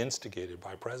instigated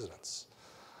by presidents.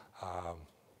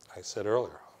 I said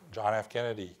earlier, John F.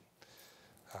 Kennedy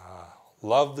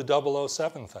loved the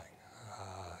 007 thing.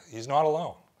 He's not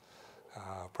alone.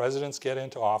 Presidents get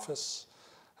into office.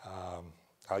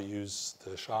 I'll use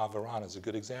the Shah of Iran as a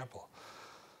good example.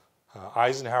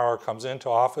 Eisenhower comes into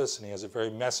office and he has a very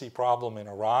messy problem in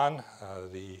Iran.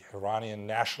 The Iranian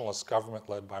nationalist government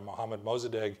led by Mohammad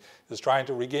Mossadegh is trying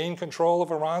to regain control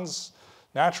of Iran's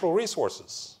natural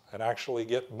resources and actually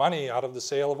get money out of the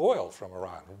sale of oil from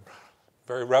Iran.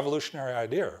 Very revolutionary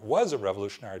idea. It was a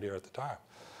revolutionary idea at the time.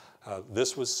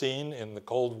 This was seen in the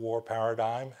Cold War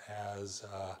paradigm as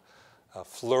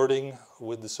flirting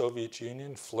with the Soviet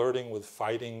Union, flirting with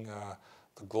fighting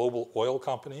the global oil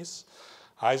companies.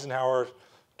 Eisenhower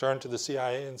turned to the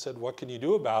CIA and said, "What can you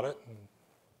do about it?" And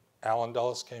Allen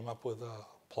Dulles came up with a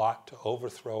plot to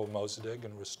overthrow Mossadegh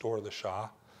and restore the Shah.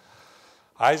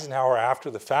 Eisenhower, after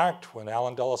the fact, when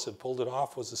Allen Dulles had pulled it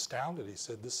off, was astounded. He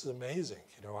said, "This is amazing.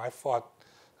 You know, I fought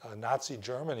Nazi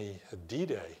Germany at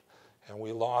D-Day, and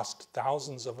we lost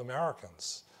thousands of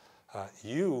Americans.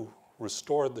 You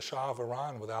restored the Shah of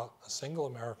Iran without a single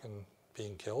American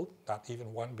being killed, not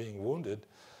even one being wounded,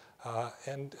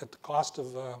 and at the cost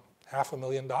of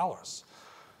 $500,000.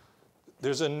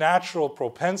 There's a natural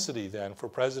propensity then for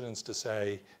presidents to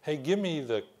say, hey, give me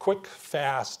the quick,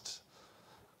 fast,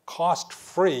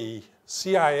 cost-free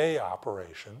CIA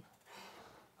operation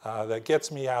that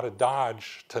gets me out of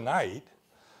Dodge tonight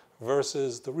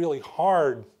versus the really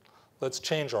hard, let's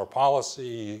change our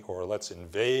policy or let's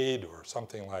invade or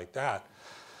something like that.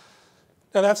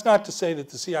 Now, that's not to say that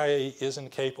the CIA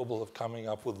isn't capable of coming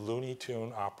up with Looney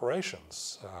Tune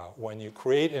operations. When you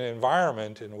create an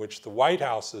environment in which the White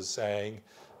House is saying,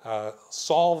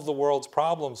 solve the world's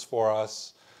problems for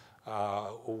us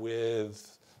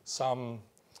with some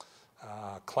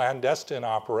clandestine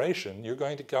operation, you're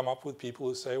going to come up with people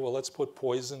who say, well, let's put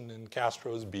poison in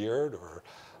Castro's beard, or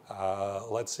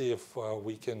let's see if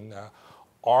we can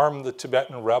arm the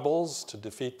Tibetan rebels to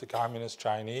defeat the communist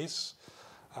Chinese.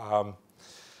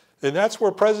 And that's where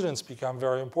presidents become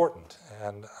very important.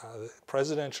 And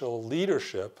presidential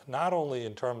leadership, not only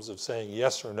in terms of saying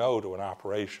yes or no to an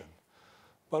operation,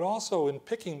 but also in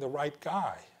picking the right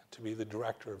guy to be the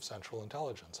director of Central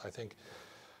Intelligence. I think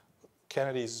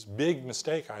Kennedy's big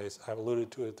mistake, I alluded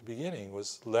to at the beginning,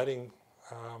 was letting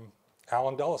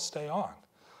Allen Dulles stay on.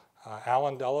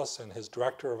 Allen Dulles and his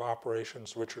director of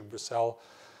operations, Richard Brissell,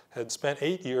 had spent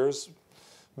 8 years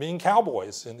being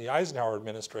cowboys in the Eisenhower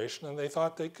administration, and they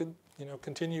thought they could,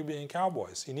 continue being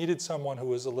cowboys. He needed someone who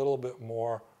was a little bit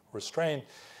more restrained.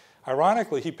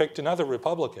 Ironically, he picked another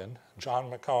Republican,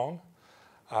 John McCone,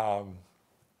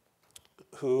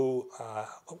 who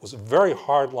was a very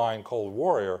hardline Cold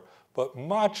Warrior, but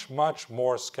much, much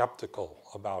more skeptical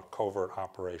about covert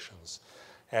operations.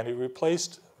 And he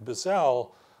replaced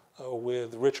Bissell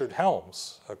with Richard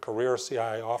Helms, a career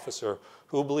CIA officer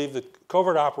who believed that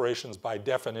covert operations by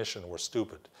definition were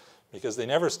stupid because they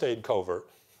never stayed covert.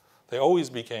 They always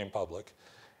became public.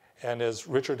 And as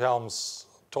Richard Helms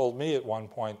told me at one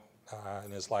point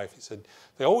in his life, he said,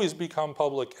 they always become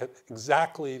public at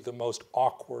exactly the most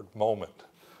awkward moment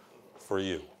for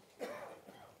you.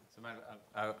 So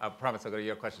I promise I'll go to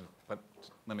your question, but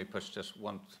let me push just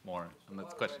once more on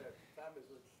this question. Time is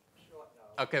short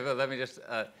now. Okay, well, let me just,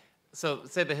 so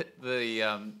say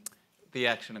the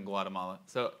action in Guatemala.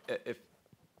 So if,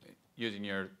 using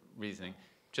your reasoning,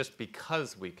 just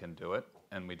because we can do it,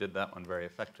 and we did that one very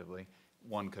effectively,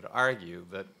 one could argue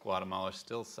that Guatemala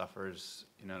still suffers,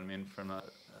 from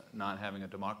not having a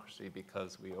democracy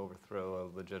because we overthrow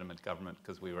a legitimate government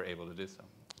because we were able to do so.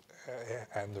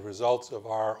 And the results of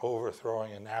our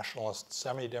overthrowing a nationalist,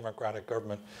 semi-democratic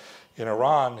government in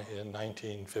Iran in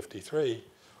 1953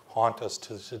 haunt us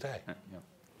to today. Yeah.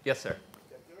 Yes, sir.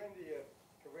 During the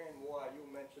Korean War, you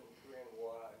mentioned the Korean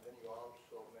War, and then you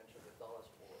also mentioned the Dulles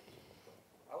Boys.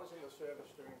 I was in the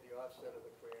service during the onset of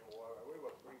the Korean War, and we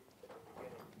were briefed at the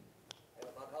beginning, and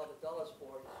about how the Dulles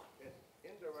Boys had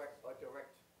indirect or direct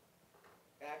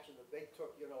action that they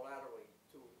took unilaterally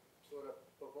to sort of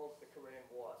provoke the Korean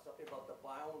War. Something about the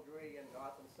boundary in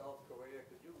North and South Korea.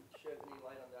 Could you shed any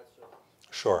light on that, sir?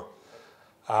 Sure.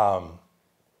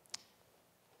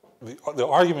 The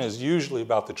argument is usually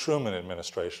about the Truman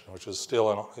administration, which was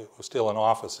still in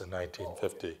office in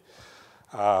 1950.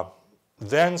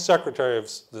 Then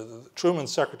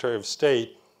Truman's Secretary of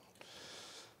State,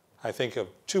 I think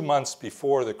 2 months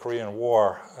before the Korean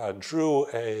War, drew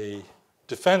a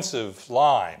defensive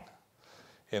line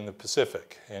in the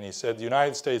Pacific. And he said the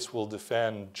United States will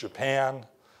defend Japan,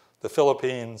 the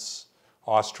Philippines,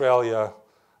 Australia,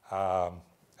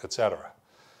 etc.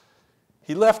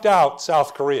 He left out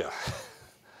South Korea,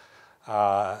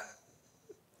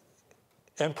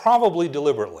 and probably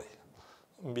deliberately,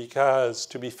 because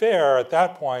to be fair, at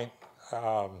that point,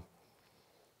 the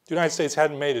United States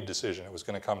hadn't made a decision it was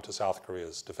going to come to South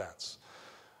Korea's defense.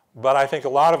 But I think a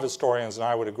lot of historians, and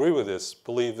I would agree with this,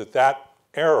 believe that that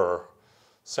error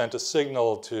sent a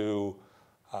signal to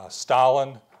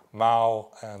Stalin, Mao,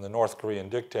 and the North Korean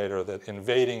dictator that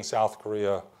invading South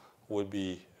Korea would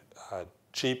be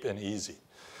cheap and easy.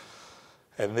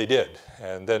 And they did.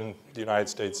 And then the United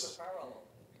States...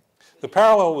 The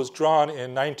parallel was drawn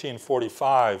in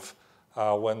 1945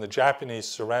 when the Japanese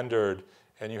surrendered,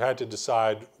 and you had to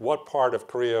decide what part of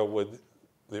Korea would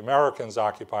the Americans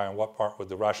occupy and what part would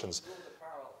the Russians.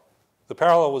 The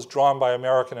parallel was drawn by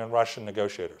American and Russian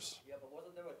negotiators. Yeah, but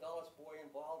wasn't there a Dulles boy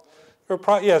involved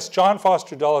with it? Yes, John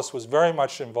Foster Dulles was very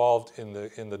much involved in the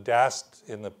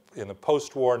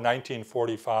post-war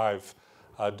 1945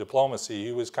 diplomacy.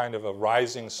 He was kind of a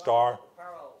rising star.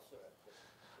 Parallel, sir.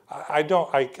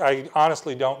 I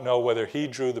honestly don't know whether he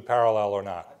drew the parallel or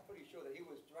not. I'm pretty sure that he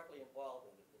was directly involved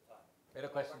in it at the time. We had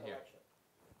a question here.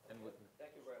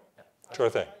 Thank you very much.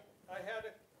 Sure thing. I had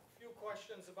a few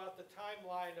questions about the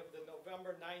timeline of the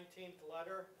November 19th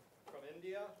letter. from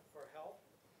India for help,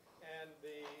 and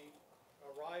the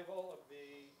arrival of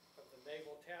the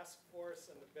Naval Task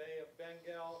Force in the Bay of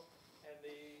Bengal, and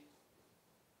the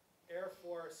Air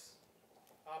Force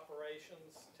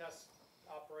operations, test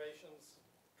operations,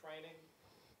 training,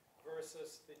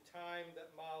 versus the time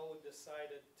that Mao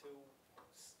decided to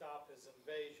stop his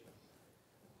invasion.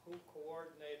 Who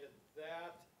coordinated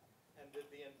that, and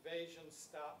did the invasion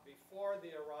stop before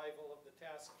the arrival of the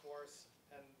task force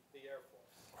and the Air Force?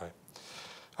 Right.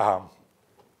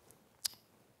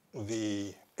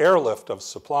 The airlift of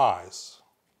supplies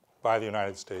by the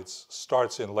United States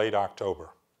starts in late October.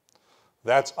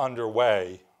 That's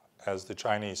underway as the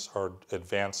Chinese are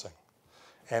advancing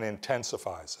and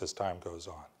intensifies as time goes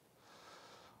on.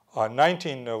 On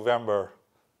 19 November,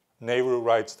 Nehru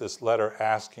writes this letter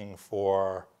asking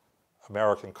for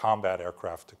American combat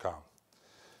aircraft to come.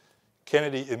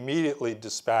 Kennedy immediately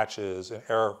dispatches an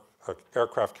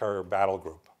aircraft carrier battle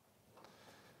group.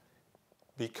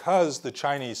 Because the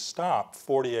Chinese stopped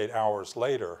 48 hours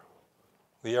later,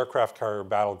 the aircraft carrier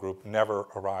battle group never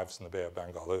arrives in the Bay of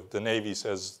Bengal. The Navy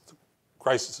says, the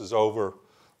crisis is over,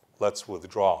 let's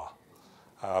withdraw.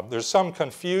 There's some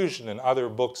confusion in other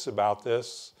books about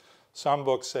this. Some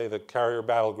books say the carrier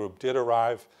battle group did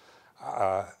arrive.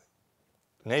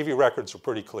 Navy records are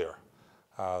pretty clear.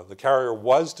 The carrier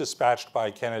was dispatched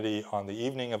by Kennedy on the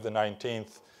evening of the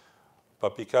 19th,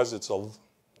 but because it's a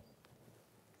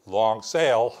long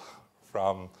sail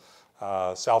from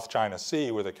South China Sea,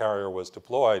 where the carrier was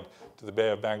deployed, to the Bay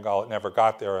of Bengal, it never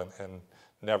got there and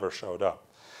never showed up.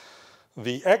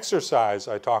 The exercise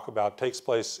I talk about takes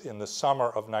place in the summer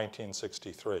of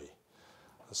 1963.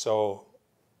 So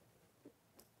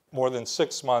more than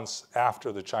 6 months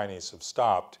after the Chinese have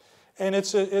stopped. And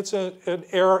it's an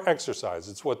air exercise.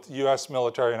 It's what the US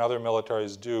military and other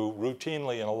militaries do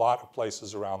routinely in a lot of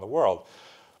places around the world.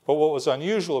 But what was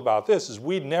unusual about this is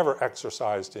we'd never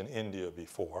exercised in India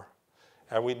before.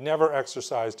 And we'd never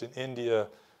exercised in India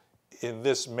in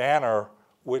this manner,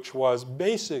 which was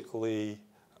basically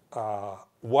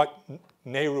what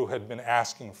Nehru had been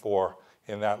asking for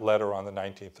in that letter on the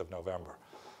 19th of November.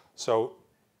 So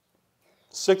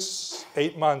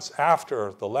 8 months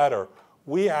after the letter,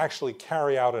 we actually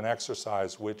carry out an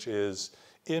exercise which is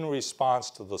in response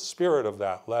to the spirit of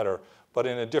that letter, but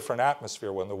in a different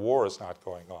atmosphere when the war is not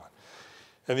going on.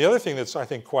 And the other thing that's, I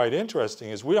think, quite interesting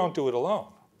is we don't do it alone.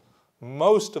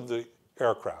 Most of the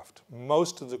aircraft,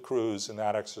 most of the crews in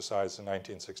that exercise in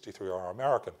 1963 are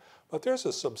American, but there's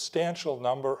a substantial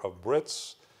number of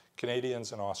Brits,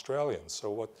 Canadians, and Australians.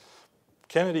 So what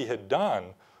Kennedy had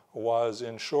done was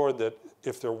ensure that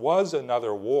if there was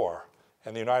another war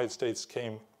and the United States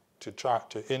came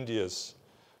to India's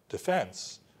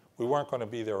defense, we weren't going to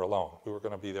be there alone. We were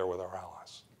going to be there with our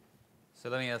allies. So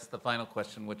let me ask the final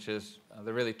question, which is,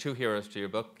 there are really two heroes to your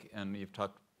book, and you've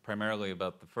talked primarily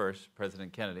about the first,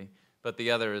 President Kennedy, but the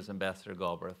other is Ambassador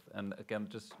Galbraith. And again,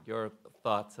 just your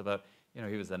thoughts about, you know,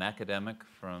 he was an academic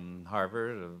from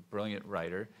Harvard, a brilliant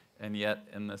writer, and yet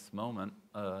in this moment,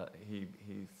 he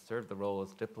served the role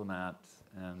as diplomat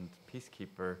and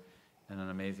peacekeeper in an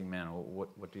amazing manner.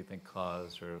 What do you think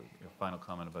caused, or your final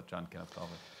comment about John Kenneth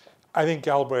Galbraith? I think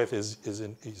Galbraith is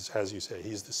as you say,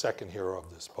 he's the second hero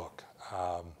of this book.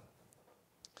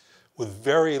 With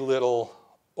very little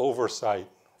oversight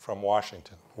from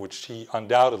Washington, which he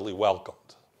undoubtedly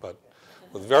welcomed, but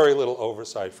with very little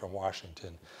oversight from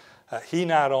Washington, he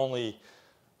not only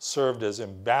served as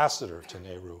ambassador to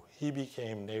Nehru, he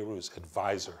became Nehru's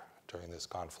advisor during this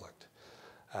conflict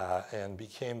and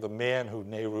became the man who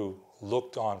Nehru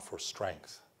looked on for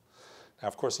strength. Now,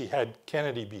 of course, he had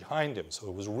Kennedy behind him, so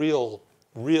it was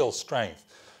real strength.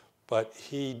 But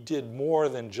he did more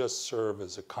than just serve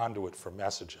as a conduit for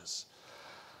messages.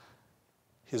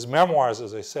 His memoirs,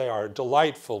 as I say, are a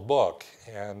delightful book.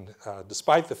 And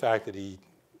despite the fact that he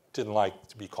didn't like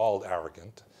to be called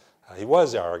arrogant, he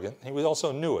was arrogant. He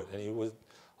also knew it. And he was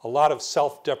a lot of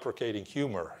self-deprecating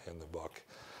humor in the book,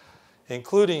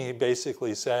 including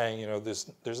basically saying, you know,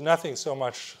 there's nothing so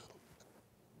much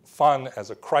fun as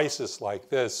a crisis like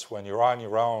this when you're on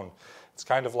your own. It's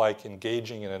kind of like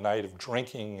engaging in a night of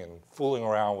drinking and fooling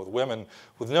around with women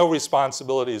with no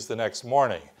responsibilities the next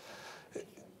morning.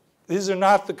 These are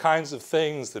not the kinds of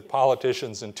things that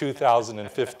politicians in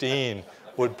 2015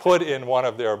 would put in one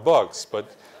of their books,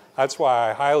 but that's why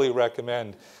I highly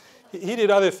recommend. He did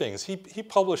other things. He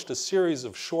published a series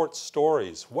of short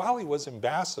stories while he was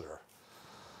ambassador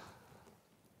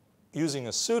using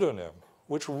a pseudonym,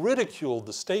 which ridiculed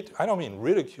the State, I don't mean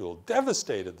ridiculed,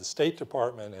 devastated the State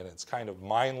Department and its kind of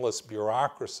mindless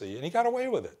bureaucracy, and he got away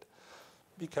with it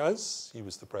because he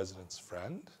was the president's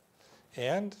friend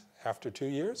and after 2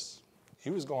 years, he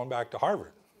was going back to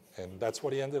Harvard, and that's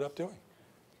what he ended up doing.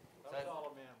 How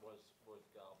tall a man was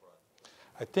Galbraith?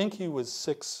 I think he was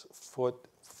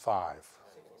 6'5".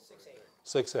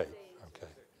 6'8". Okay.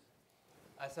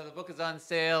 So the book is on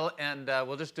sale, and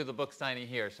we'll just do the book signing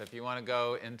here. So if you want to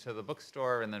go into the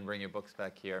bookstore and then bring your books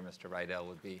back here, Mr. Riedel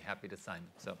would be happy to sign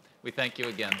them. So we thank you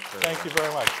again. Thank you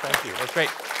very much. Thank you. That's great.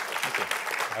 Thank you.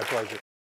 My pleasure.